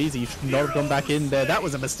 oh, Beezy should not have gone back in there. That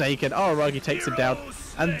was a mistake, and Araragi takes him down.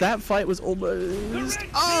 And that fight was almost...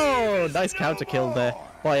 Oh, nice counter kill there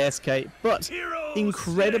by SK. But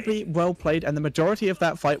incredibly well played, and the majority of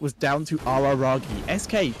that fight was down to Araragi.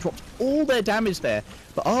 SK dropped all their damage there,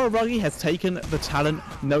 but Araragi has taken the talent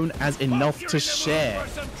known as Enough to Share.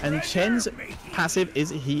 And Chen's passive is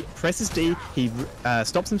he presses D, he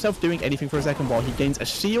stops himself doing anything for a second while he gains a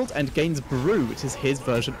shield and gains Brew, which is his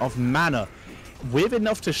version of mana. With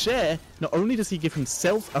Enough to Share, not only does he give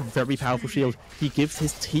himself a very powerful shield, he gives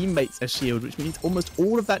his teammates a shield, which means almost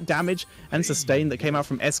all of that damage and sustain that came out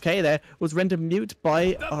from SK there was rendered mute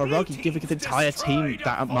by Araragi, giving his entire team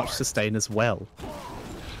that much sustain as well.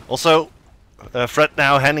 Also, Fred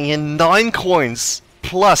now handing in 9 coins,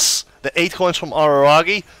 plus the 8 coins from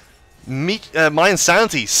Araragi.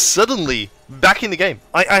 mYisanity suddenly back in the game.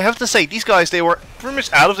 I have to say, these guys, they were pretty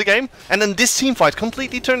much out of the game, and then this team fight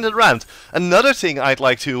completely turned it around. Another thing I'd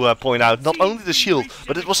like to point out, not only the shield,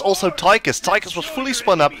 but it was also Tychus. Tychus was fully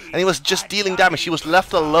spun up, and he was just dealing damage. He was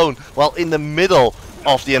left alone while in the middle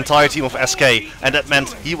of the entire team of SK, and that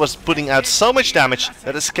meant he was putting out so much damage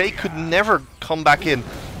that SK could never come back in.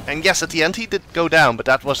 And yes, at the end he did go down, but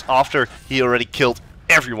that was after he already killed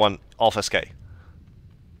everyone of SK.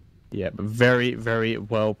 Yeah, but very, very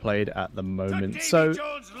well played at the moment. So,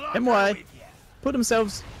 mY put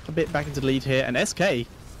themselves a bit back into the lead here, and SK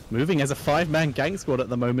moving as a 5-man gang squad at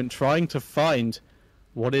the moment, trying to find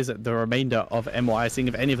what is the remainder of mY, seeing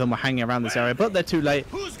if any of them were hanging around this area, but they're too late.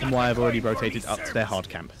 mY have already rotated up to their hard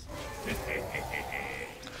camp.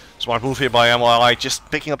 Smart move here by mYi, just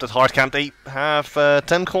picking up that hard camp. They have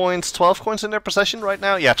 10 coins, 12 coins in their possession right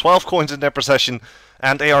now. Yeah, 12 coins in their possession,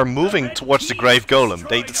 and they are moving towards the Grave Golem.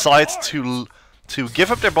 They decide to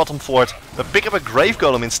give up their bottom fort, but pick up a Grave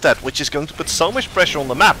Golem instead, which is going to put so much pressure on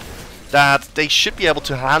the map that they should be able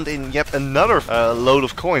to hand in yet another load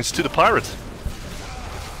of coins to the pirate.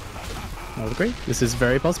 I would agree. This is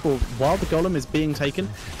very possible. While the Golem is being taken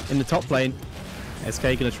in the top lane, SK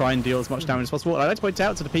going to try and deal as much damage as possible. I'd like to point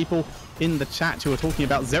out to the people in the chat who are talking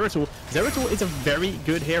about Zeratul. Zeratul is a very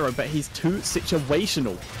good hero, but he's too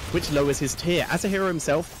situational, which lowers his tier. As a hero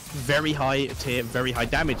himself, very high tier, very high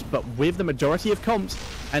damage, but with the majority of comps,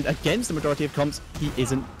 and against the majority of comps, he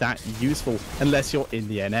isn't that useful, unless you're in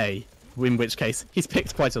the NA, in which case, he's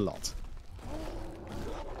picked quite a lot.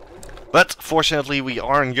 But fortunately we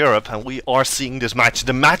are in Europe, and we are seeing this match,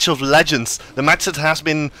 the match of legends, the match that has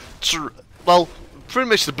been, well, pretty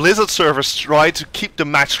much the Blizzard servers try to keep the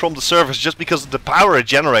match from the servers just because of the power it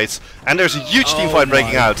generates, and there's a huge team fight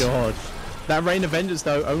breaking out. God. That Rain of Vengeance,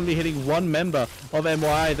 though, only hitting one member of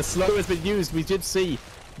mYi. The slow has been used. We did see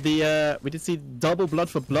double blood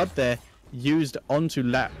for blood there used onto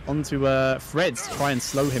Freds to try and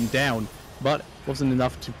slow him down, but wasn't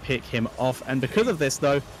enough to pick him off. And because of this,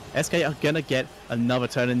 though, SK are gonna get another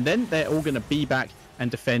turn, and then they're all gonna be back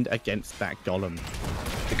and defend against that Golem.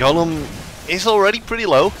 The Golem is already pretty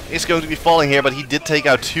low. It's going to be falling here, but he did take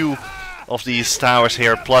out 2 of these towers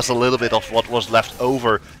here, plus a little bit of what was left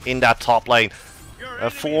over in that top lane.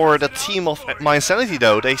 For the team of mYisanity,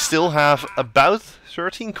 though, they still have about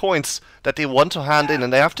 13 coins that they want to hand in,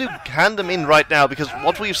 and they have to hand them in right now, because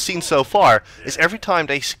what we've seen so far is every time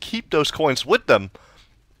they keep those coins with them,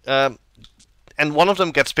 and one of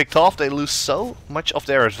them gets picked off, they lose so much of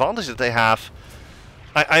their advantage that they have.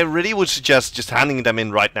 I really would suggest just handing them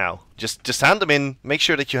in right now. Just hand them in, make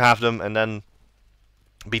sure that you have them, and then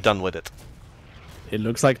be done with it. It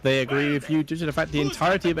looks like they agree with you due to the fact the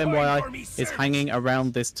entirety of mYi is hanging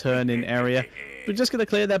around this turn-in area. We're just going to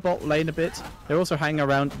clear their bot lane a bit. They're also hanging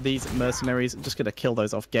around these mercenaries. Just going to kill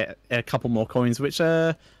those off, get a couple more coins, which,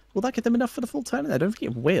 will that get them enough for the full turn? I don't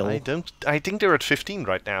think it will. I think they're at 15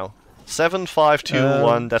 right now. 7, 5, 2,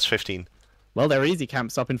 1, that's 15. Well, their easy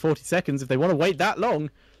camp's up in 40 seconds. If they want to wait that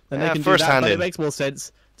long, then they can do first that. hand But in. it makes more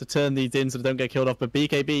sense to turn these in so they don't get killed off. But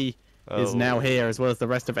BKB is now here, as well as the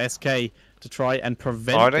rest of SK, to try and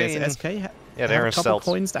prevent this. SK yeah, they're have in a couple stealth.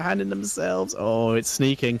 coins to hand in themselves. Oh, it's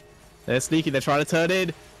sneaking. They're sneaking. They're trying to turn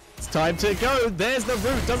in. It's time to go. There's the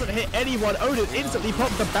root. Doesn't hit anyone. Odin instantly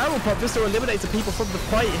popped the barrel pop just to eliminate the people from the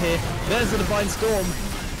fight here. There's the Divine Storm.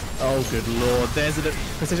 Oh, good lord. There's a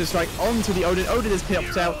precision strike onto the Odin. Odin is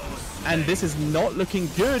popped out, and this is not looking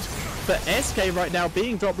good for SK right now,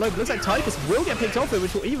 being dropped low. But looks like Tychus will get picked off here,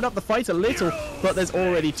 which will even up the fight a little. But there's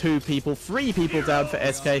already 3 people down for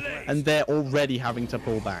SK, and they're already having to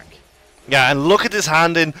pull back. Yeah, and look at this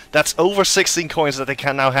hand in. That's over 16 coins that they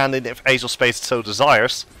can now hand in if Ace of Spades so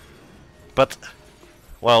desires. But,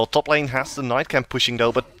 well, top lane has the Night Camp pushing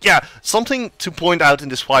though. But yeah, something to point out in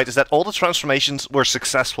this fight is that all the transformations were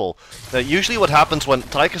successful. Usually what happens when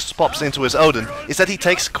Tychus pops into his Odin is that he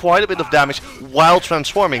takes quite a bit of damage while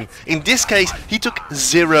transforming. In this case, he took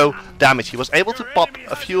 0 damage. He was able to pop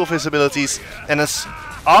a few of his abilities, and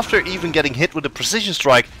after even getting hit with a precision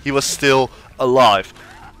strike, he was still alive.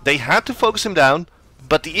 They had to focus him down,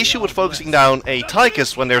 but the issue with focusing down a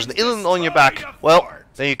Tychus when there's an Illidan on your back, well,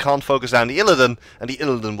 then you can't focus down the Illidan, and the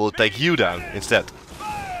Illidan will take you down instead.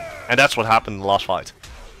 And that's what happened in the last fight.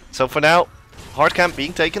 So for now, hard camp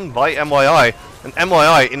being taken by mYi, and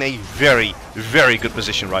mYi in a very, very good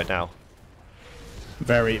position right now.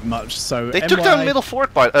 Very much so. They took down middle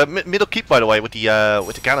fort middle keep, by the way, with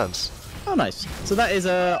the cannons. Oh, nice. So that is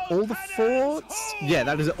all the forts? Yeah,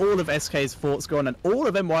 that is all of SK's forts gone, and all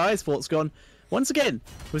of mYi's forts gone. Once again,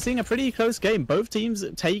 we're seeing a pretty close game. Both teams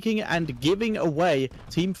taking and giving away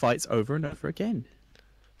team fights over and over again.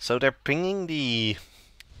 So they're pinging the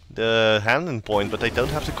hand-in point, but they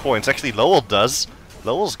don't have the coins. Actually, Lowell does.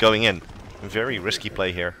 Lowell's going in. Very risky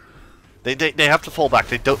play here. They have to fall back.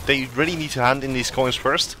 They really need to hand in these coins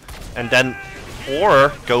first, and then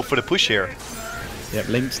or go for the push here. Yep,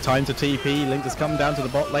 Link's time to TP. Link has come down to the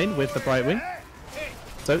bot lane with the Brightwing.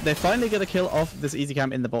 So they're finally going to kill off this easy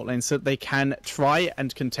camp in the bot lane so they can try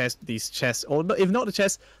and contest these chests, or if not the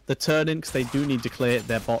chests, the turn-in, because they do need to clear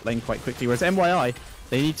their bot lane quite quickly. Whereas mYi,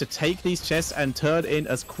 they need to take these chests and turn in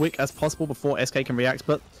as quick as possible before SK can react,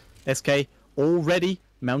 but SK already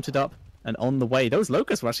mounted up and on the way. Those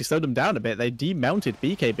Locusts will actually slow them down a bit. They demounted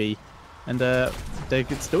BKB, and they're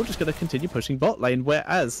still just going to continue pushing bot lane,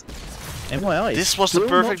 whereas mYi this was the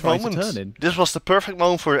perfect moment. This was the perfect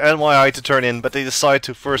moment for mYi to turn in, but they decide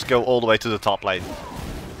to first go all the way to the top lane.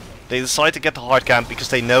 They decide to get the hard camp because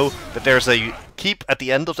they know that there's a keep at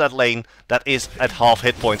the end of that lane that is at half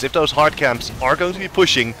hit points. If those hard camps are going to be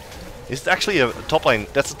pushing, is it actually a top lane?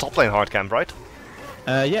 That's a top lane hard camp, right?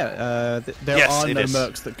 There yes, are no is.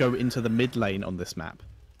 mercs that go into the mid lane on this map.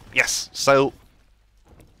 Yes, so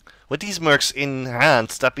with these mercs in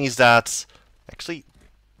hand, that means that actually,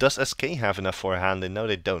 does SK have enough for a hand-in? No,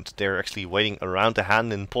 they don't. They're actually waiting around the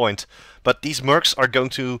hand-in point. But these mercs are going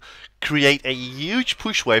to create a huge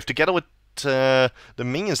push wave together with the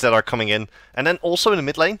minions that are coming in. And then also in the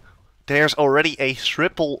mid lane, there's already a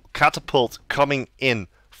triple catapult coming in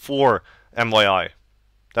for mYi.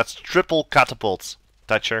 That's triple catapults,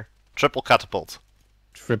 Thatcher. Triple catapult.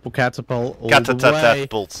 Triple catapult all the way.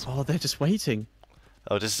 Catapult. Oh, they're just waiting.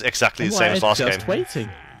 Oh, this is exactly the same as last game. Just waiting.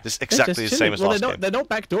 This is exactly the same as last game. They're not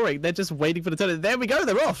backdooring. They're just waiting for the turn. There we go.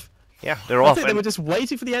 They're off. Yeah, they're off. They were just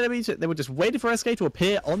waiting for the enemies. They were just waiting for SK to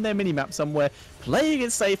appear on their minimap somewhere, playing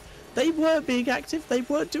it safe, They weren't being active. They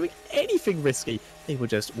weren't doing anything risky. They were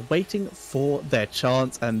just waiting for their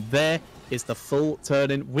chance. And there is the full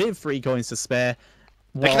turn-in with 3 coins to spare.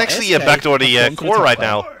 They can actually backdoor the core right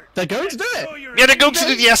now. They're going to do it. Yeah, they're going to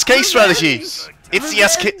do the SK strategy. It's the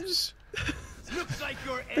SK.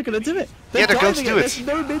 They're going to do it. Yeah, they're going to do it. There's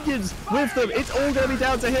no minions with them. It's all going to be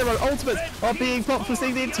down to hero. Ultimates are being popped. We're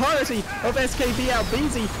seeing the entirety of SKB out.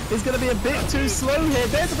 Beezy is going to be a bit too slow here.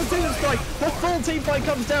 There's a platoon strike. The full team fight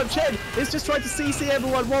comes down. Chen is just trying to CC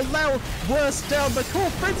everyone while Lau worst down. The core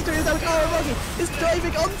Prince doing that. Rocky is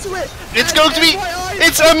diving onto it. It's going to be.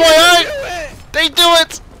 It's mYi. They do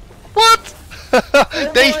it. What?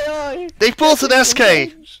 they pulled an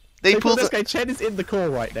SK. They pulled SK. Chen is in the core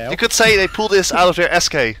right now. You could say they pulled this out of their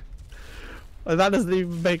SK. Oh, that doesn't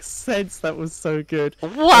even make sense. That was so good.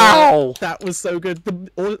 Wow! That was so good.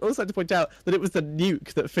 Also to point out that it was the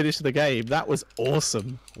nuke that finished the game. That was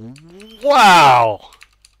awesome. Wow!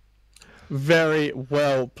 Very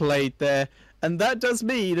well played there. And that does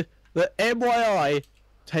mean that mYi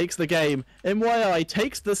takes the game. mYi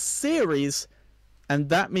takes the series. And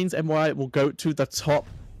that means mYi will go to the top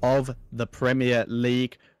of the Premier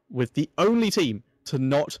League with the only team to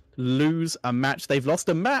not lose a match. They've lost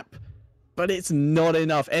a map, but it's not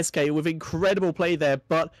enough. SK with incredible play there,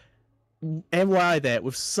 but mYi there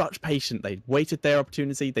with such patience. They waited their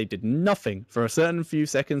opportunity. They did nothing for a certain few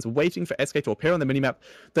seconds, waiting for SK to appear on the minimap.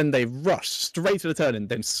 Then they rushed straight to the turn and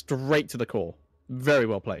then straight to the core. Very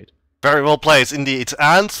well played. Very well played indeed.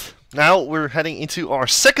 And now we're heading into our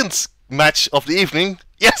second match of the evening.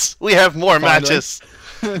 Yes, we have more matches.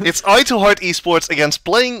 It's I2Heart Esports against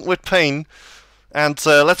Playing with Pain. And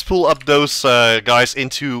let's pull up those guys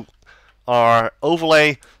into our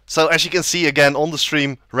overlay. So as you can see again on the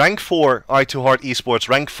stream, rank 4 I2Heart Esports,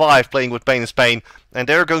 rank 5 Playing with Pain is Pain. And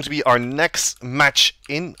they're going to be our next match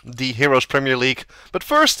in the Heroes Premier League. But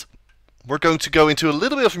first, we're going to go into a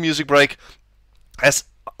little bit of a music break, as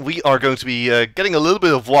we are going to be getting a little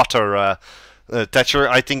bit of water, Thatcher.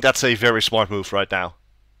 I think that's a very smart move right now.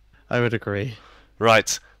 I would agree.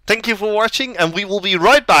 Right. Thank you for watching, and we will be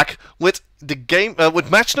right back with the game,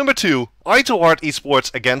 with match number 2, I2Heart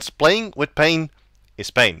Esports against Playing with Pain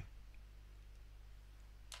is Pain.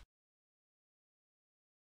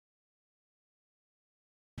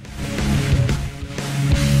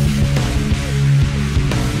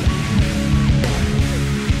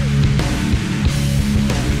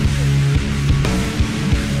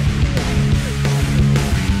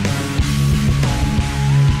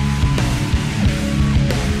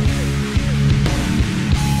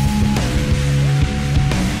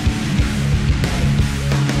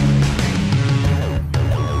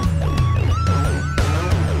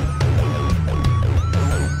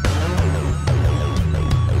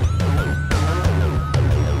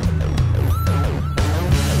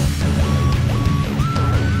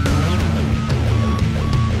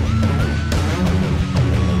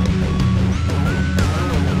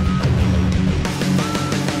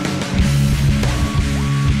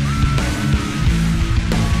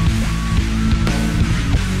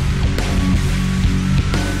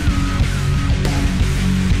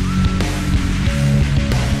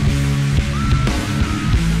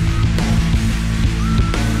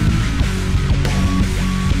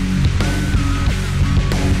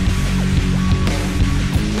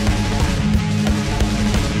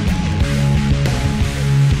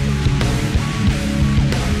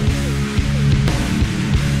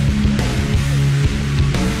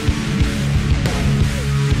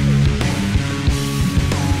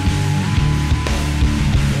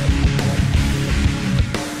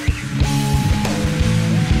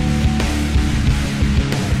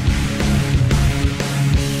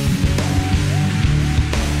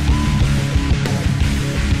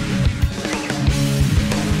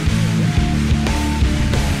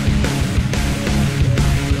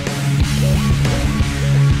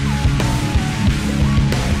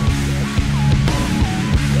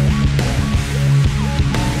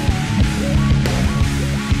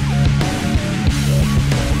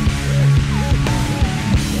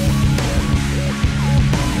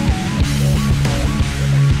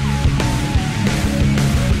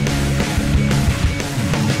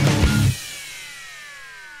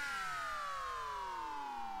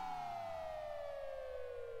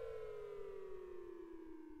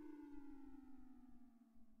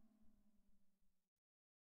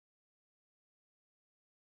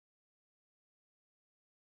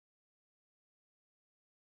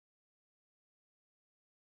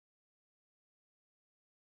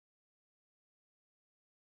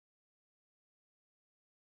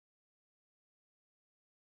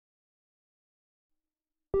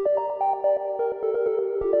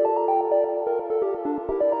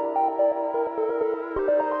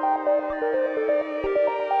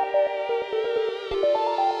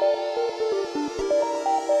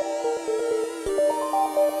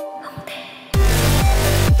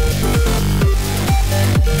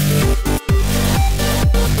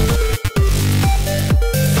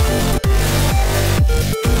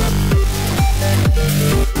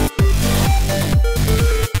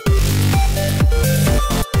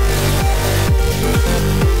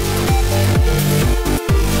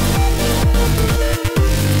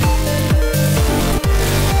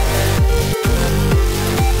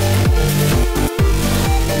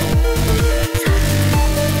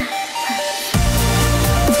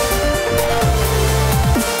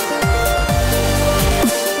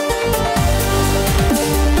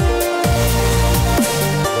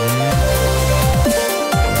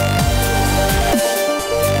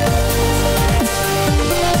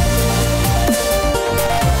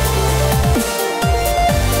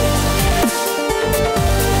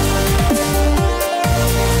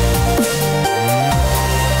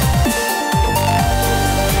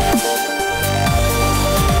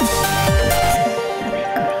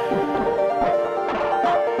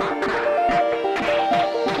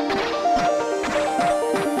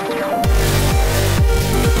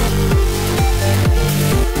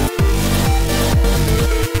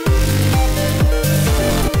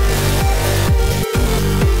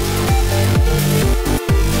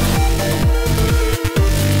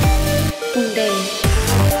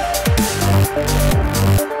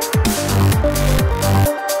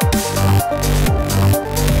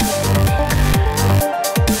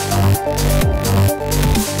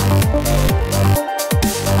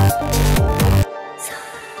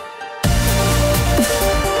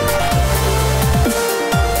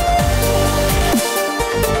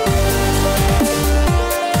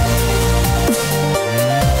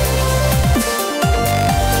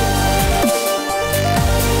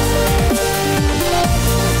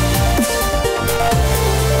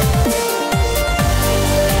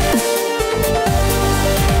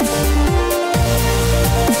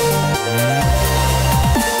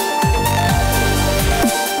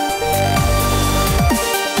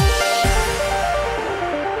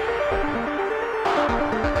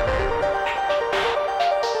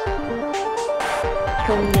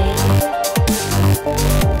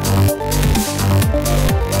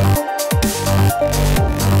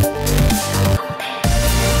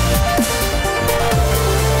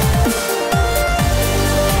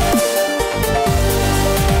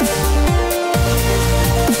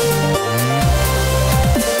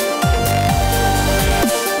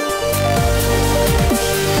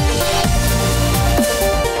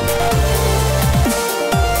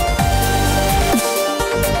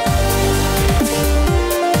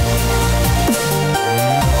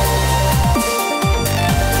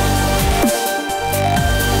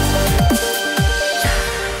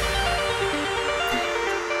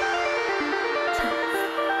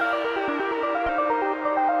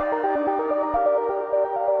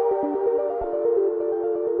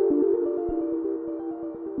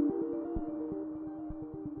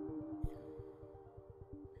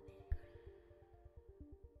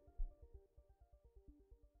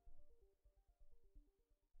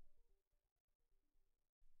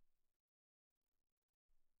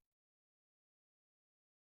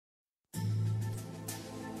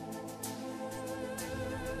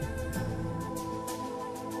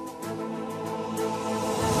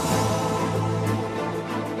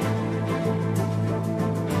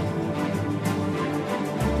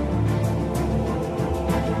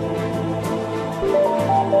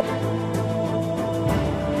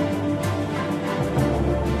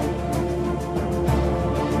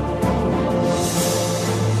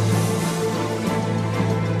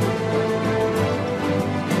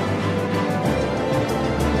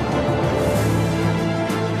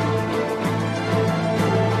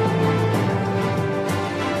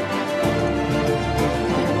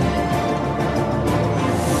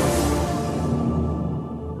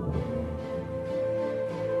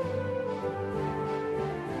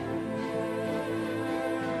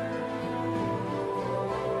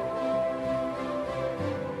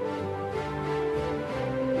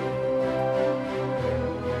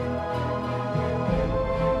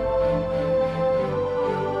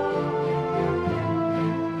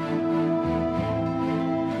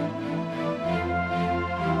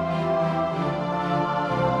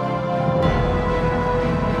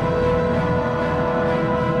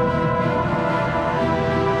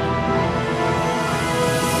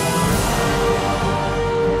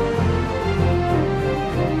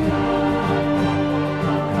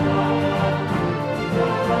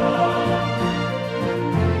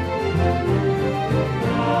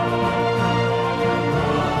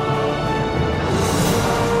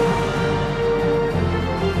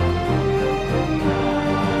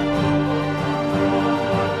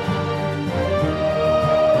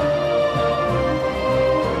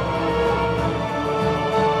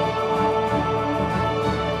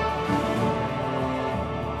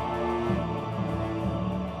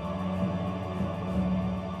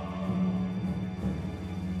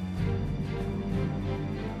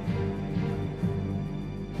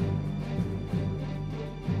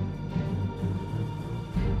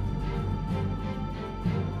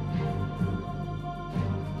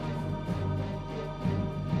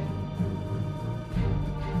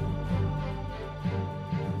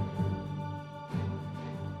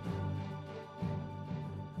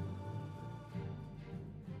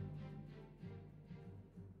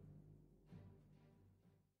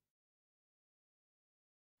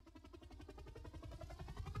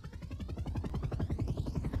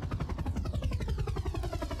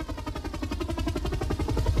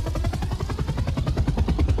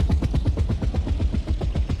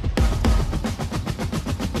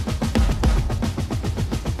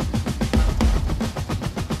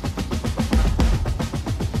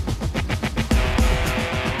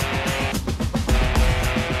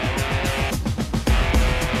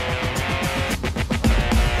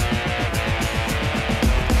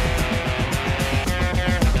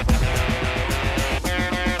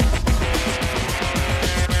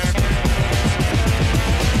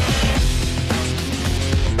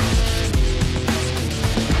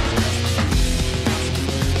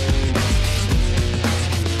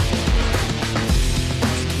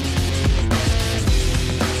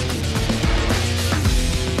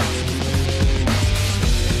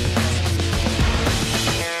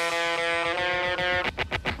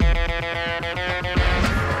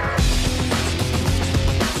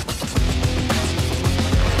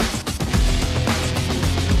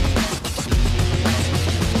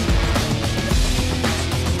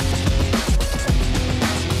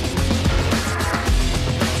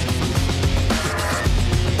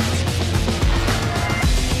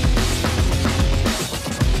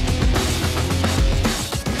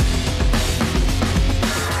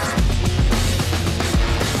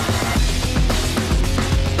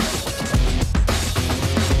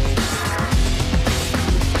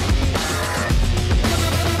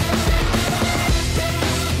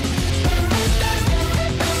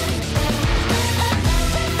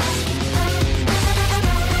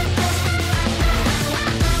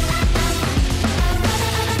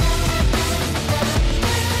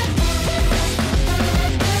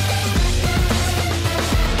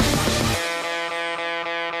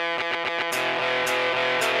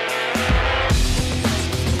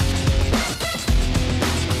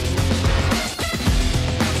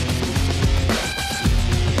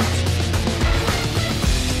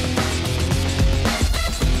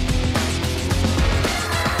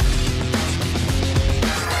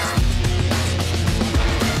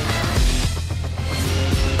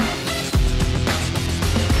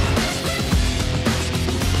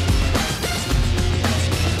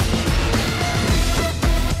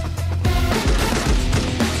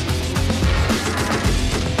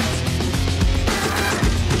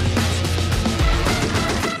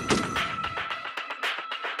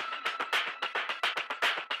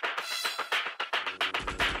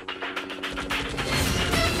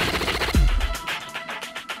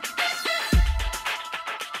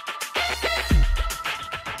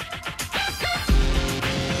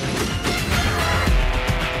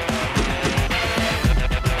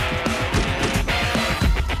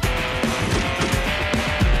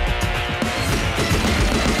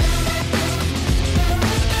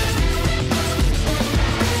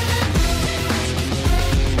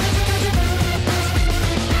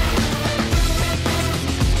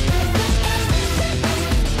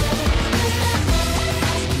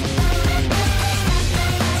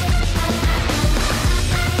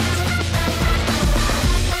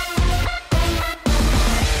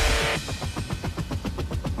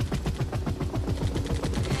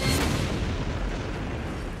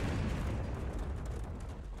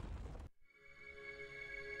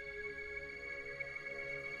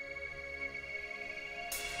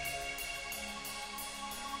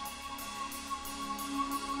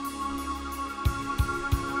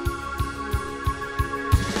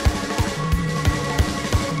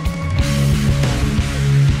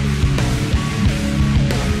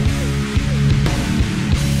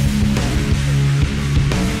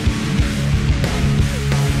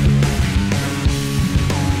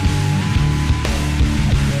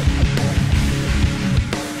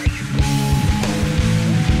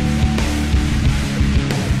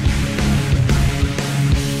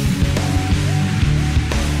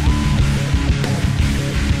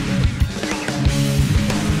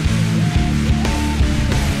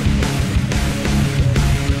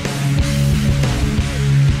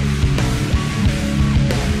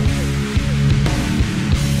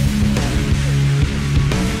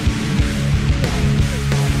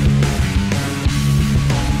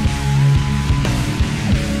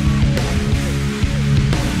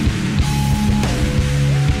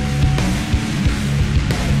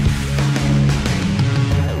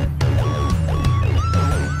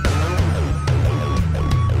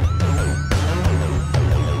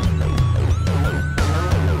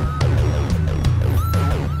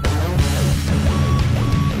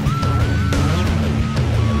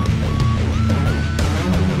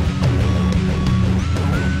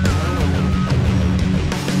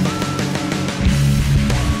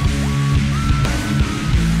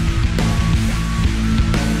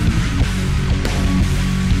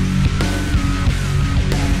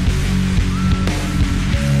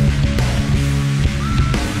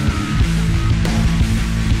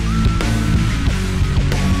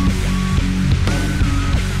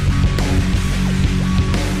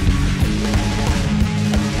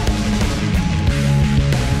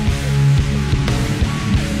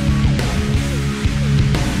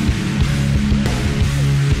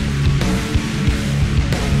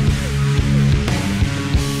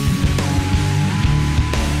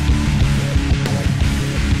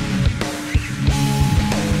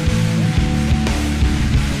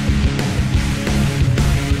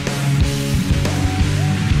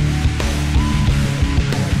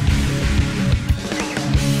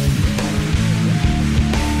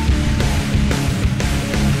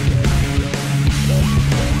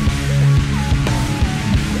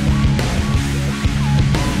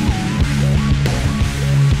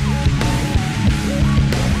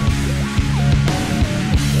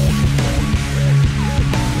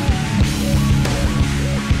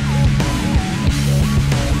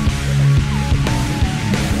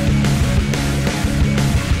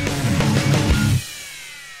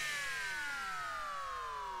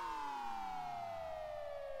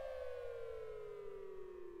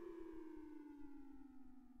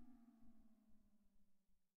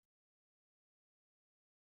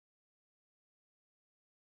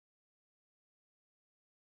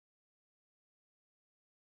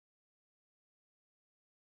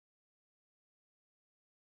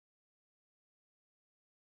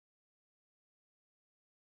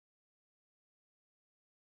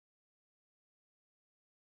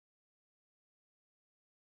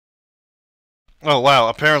 Oh wow,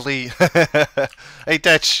 apparently... Hey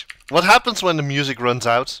Tetch, what happens when the music runs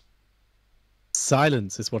out?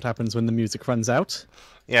 Silence is what happens when the music runs out.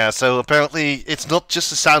 Yeah, so apparently it's not just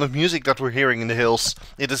the sound of music that we're hearing in the hills,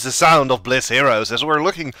 it is the sound of Bliss Heroes, as we're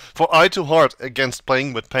looking for Eye to Heart against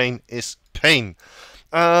Playing with Pain is Pain.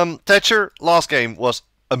 Thatcher, last game was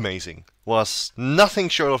amazing. Was nothing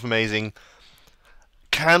short of amazing.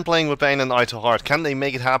 Can Playing with Pain and Eye to Heart, can they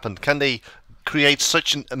make it happen? Can they create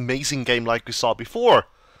such an amazing game like we saw before?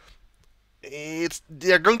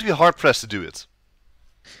 They're going to be hard pressed to do it.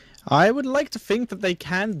 I would like to think that they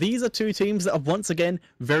can. These are two teams that are once again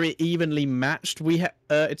very evenly matched.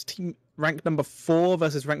 It's team rank number 4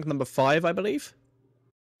 versus rank number 5, I believe.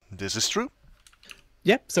 This is true.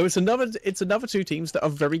 Yeah, so it's another two teams that are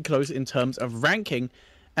very close in terms of ranking.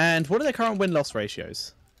 And what are their current win-loss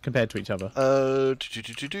ratios compared to each other?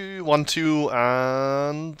 1-2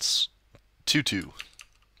 and 2-2.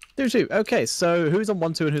 2-2. Okay, so who's on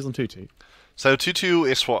 1-2 and who's on 2-2? So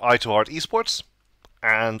 2-2 is for Eye to Heart Esports,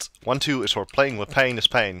 and 1-2 is for Playing with Pain is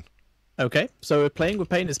Pain. Okay, so if Playing with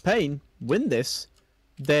Pain is Pain win this,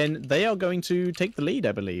 then they are going to take the lead,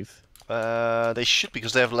 I believe. They should,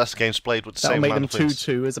 because they have less games played with the That'll same make amount them of wins.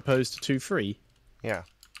 2-2 as opposed to 2-3. Yeah.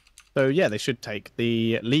 So yeah, they should take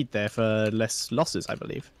the lead there for less losses, I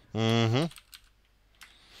believe. Mm-hmm.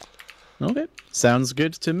 Okay, sounds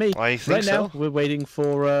good to me. I think right so. now we're waiting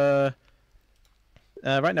for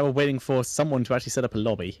someone to actually set up a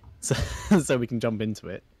lobby, so we can jump into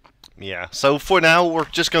it. Yeah. So for now, we're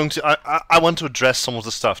just going to. I want to address some of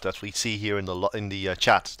the stuff that we see here in the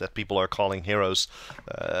chat that people are calling heroes.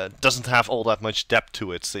 Doesn't have all that much depth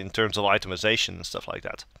to it in terms of itemization and stuff like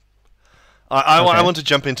that. I want to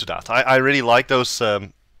jump into that. I really like those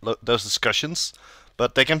discussions,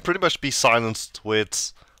 but they can pretty much be silenced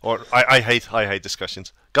with. Or I hate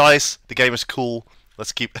discussions. Guys, the game is cool.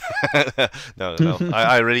 Let's keep. No.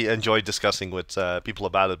 I really enjoy discussing with people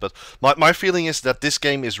about it. But my feeling is that this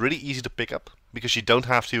game is really easy to pick up because you don't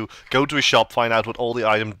have to go to a shop, find out what all the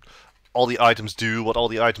items do, what all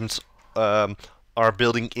the items are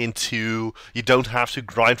building into. You don't have to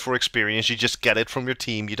grind for experience. You just get it from your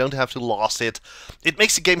team. You don't have to lost it. It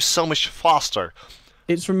makes the game so much faster.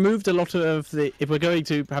 It's removed a lot of the. If we're going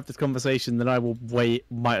to have this conversation, then I will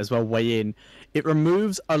might as well weigh in. It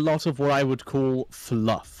removes a lot of what I would call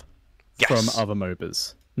fluff from other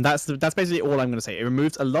MOBAs. And that's basically all I'm going to say. It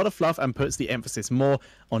removes a lot of fluff and puts the emphasis more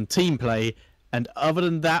on team play. And other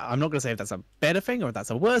than that, I'm not going to say if that's a better thing or if that's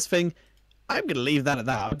a worse thing. I'm going to leave that at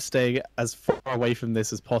that. I'm staying as far away from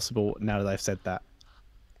this as possible now that I've said that.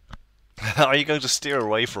 Are you going to steer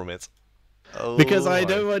away from it? Oh, because I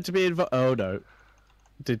don't want to be involved. Oh no.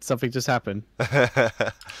 Did something just happen?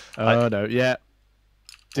 Oh no, yeah.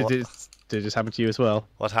 Did it just happen to you as well?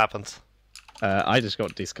 What happened? I just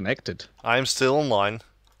got disconnected. I'm still online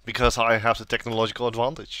because I have the technological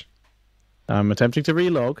advantage. I'm attempting to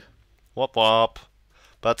relog. Wop wop.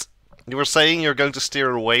 But you were saying you're going to steer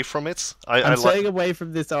away from it? I'm staying away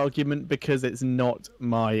from this argument because it's not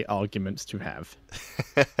my argument to have.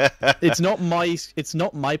 It's not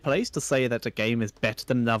my place to say that a game is better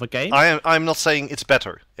than another game. I'm not saying it's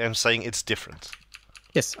better. I'm saying it's different.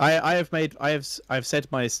 Yes, I've said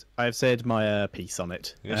my piece on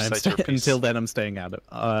it. Until then, I'm staying out of.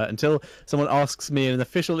 Until someone asks me in an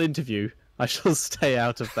official interview, I shall stay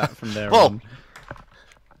out of that from there on.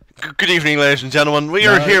 Good evening, ladies and gentlemen. We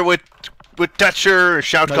are here with Thatcher,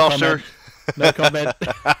 Shoutcaster. No comment.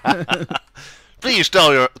 Please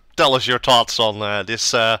tell us your thoughts on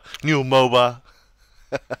this new MOBA.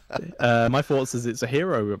 My thoughts is it's a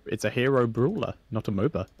hero brawler, not a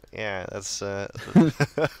MOBA. Yeah, that's.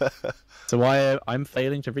 So I'm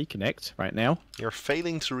failing to reconnect right now. You're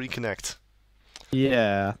failing to reconnect.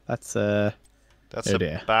 Yeah, that's a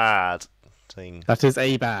bad thing. That is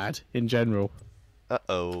a bad in general.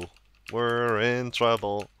 Uh-oh. We're in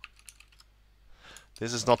trouble.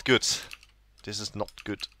 This is not good. This is not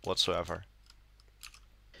good whatsoever.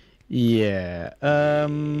 Yeah.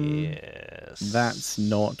 Yes. That's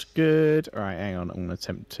not good. Alright, hang on. I'm going to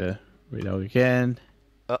attempt to reload again.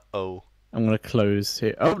 Uh-oh. I'm going to close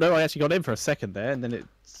here. Oh, no, I actually got in for a second there, and then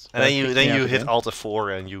it's... And then you hit Alt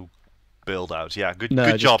F4 and you build out. Yeah, good no,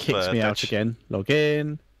 good job, it just kicks me out again. Log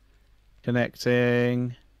in.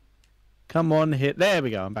 Connecting. Come on, hit. There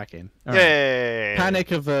we go. I'm back in. All Yay! Right.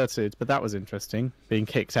 Panic averted, but that was interesting. Being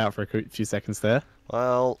kicked out for a few seconds there.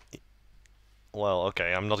 Well,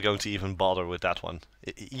 okay. I'm not going to even bother with that one.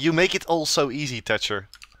 You make it all so easy, Thatcher.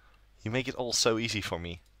 You make it all so easy for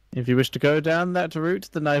me. If you wish to go down that route,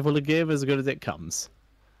 then I will give as good as it comes.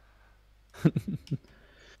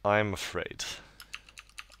 I'm afraid.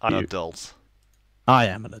 I'm an adult. I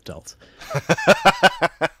am an adult.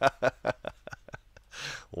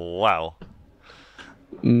 Wow.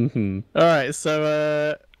 Alright,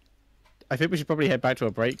 so I think we should probably head back to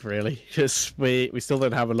a break, really, because we still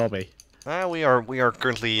don't have a lobby. We are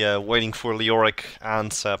currently waiting for Leoric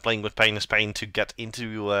and playing with Pain is Pain to get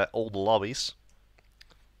into all the lobbies.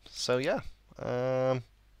 So yeah.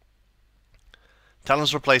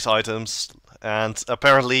 Talents replace items, and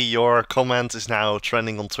apparently your comment is now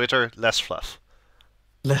trending on Twitter. Less fluff.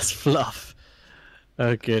 Less fluff.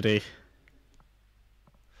 Oh, goody.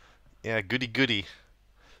 Yeah, goody goody.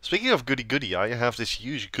 Speaking of goody goody, I have this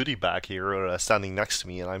huge goodie bag here standing next to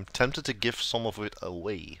me, and I'm tempted to give some of it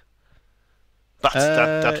away. But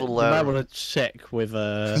that will. You might want to check with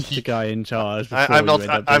the guy in charge. I'm before you end not.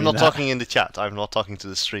 up I'm doing not that. talking in the chat. I'm not talking to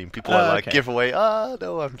the stream. People are like, okay. give away. Ah,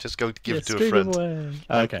 no, I'm just going to give it to a scream friend.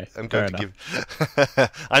 away. Okay, I'm fair going to enough.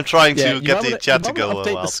 give. I'm trying Yeah, to you get might the wanna- chat to you might wanna go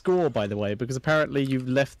update well. the score, by the way, because apparently you've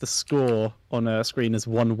left the score on a screen as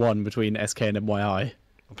 1-1 between SK and MYI.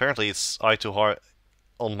 Apparently, it's I to heart.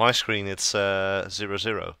 On my screen, it's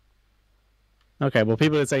 0-0. Okay, well,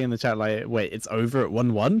 people are saying in the chat, like, wait, it's over at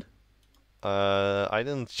 1-1? I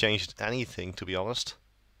didn't change anything, to be honest.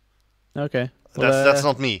 Okay. Well, That's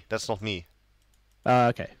not me. That's not me.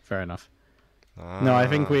 Okay, fair enough. No, I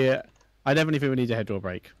think I definitely think we need to head to a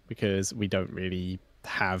break, because we don't really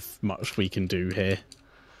have much we can do here.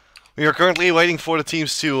 We are currently waiting for the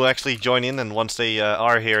teams to actually join in, and once they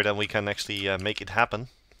are here, then we can actually make it happen.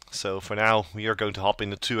 So for now, we are going to hop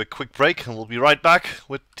into a quick break, and we'll be right back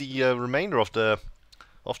with the remainder of the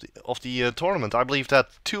tournament. I believe that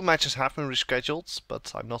 2 matches have been rescheduled,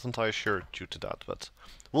 but I'm not entirely sure due to that. But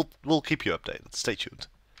we'll keep you updated. Stay tuned.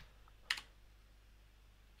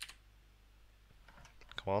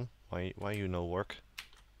 Come on, why you no work?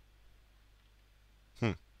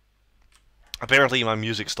 Apparently my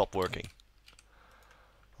music stopped working.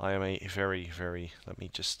 I am a very. Let me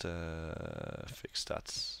just fix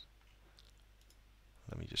that.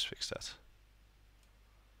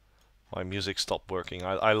 My music stopped working.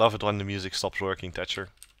 I love it when the music stops working, Thatcher.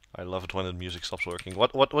 I love it when the music stops working.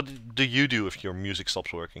 What do you do if your music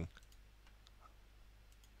stops working?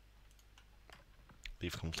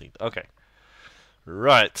 Leave complete. Okay.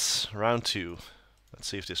 Right. Round 2. Let's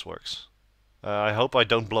see if this works. I hope I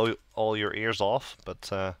don't blow all your ears off, but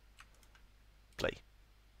play.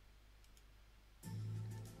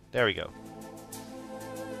 There we go.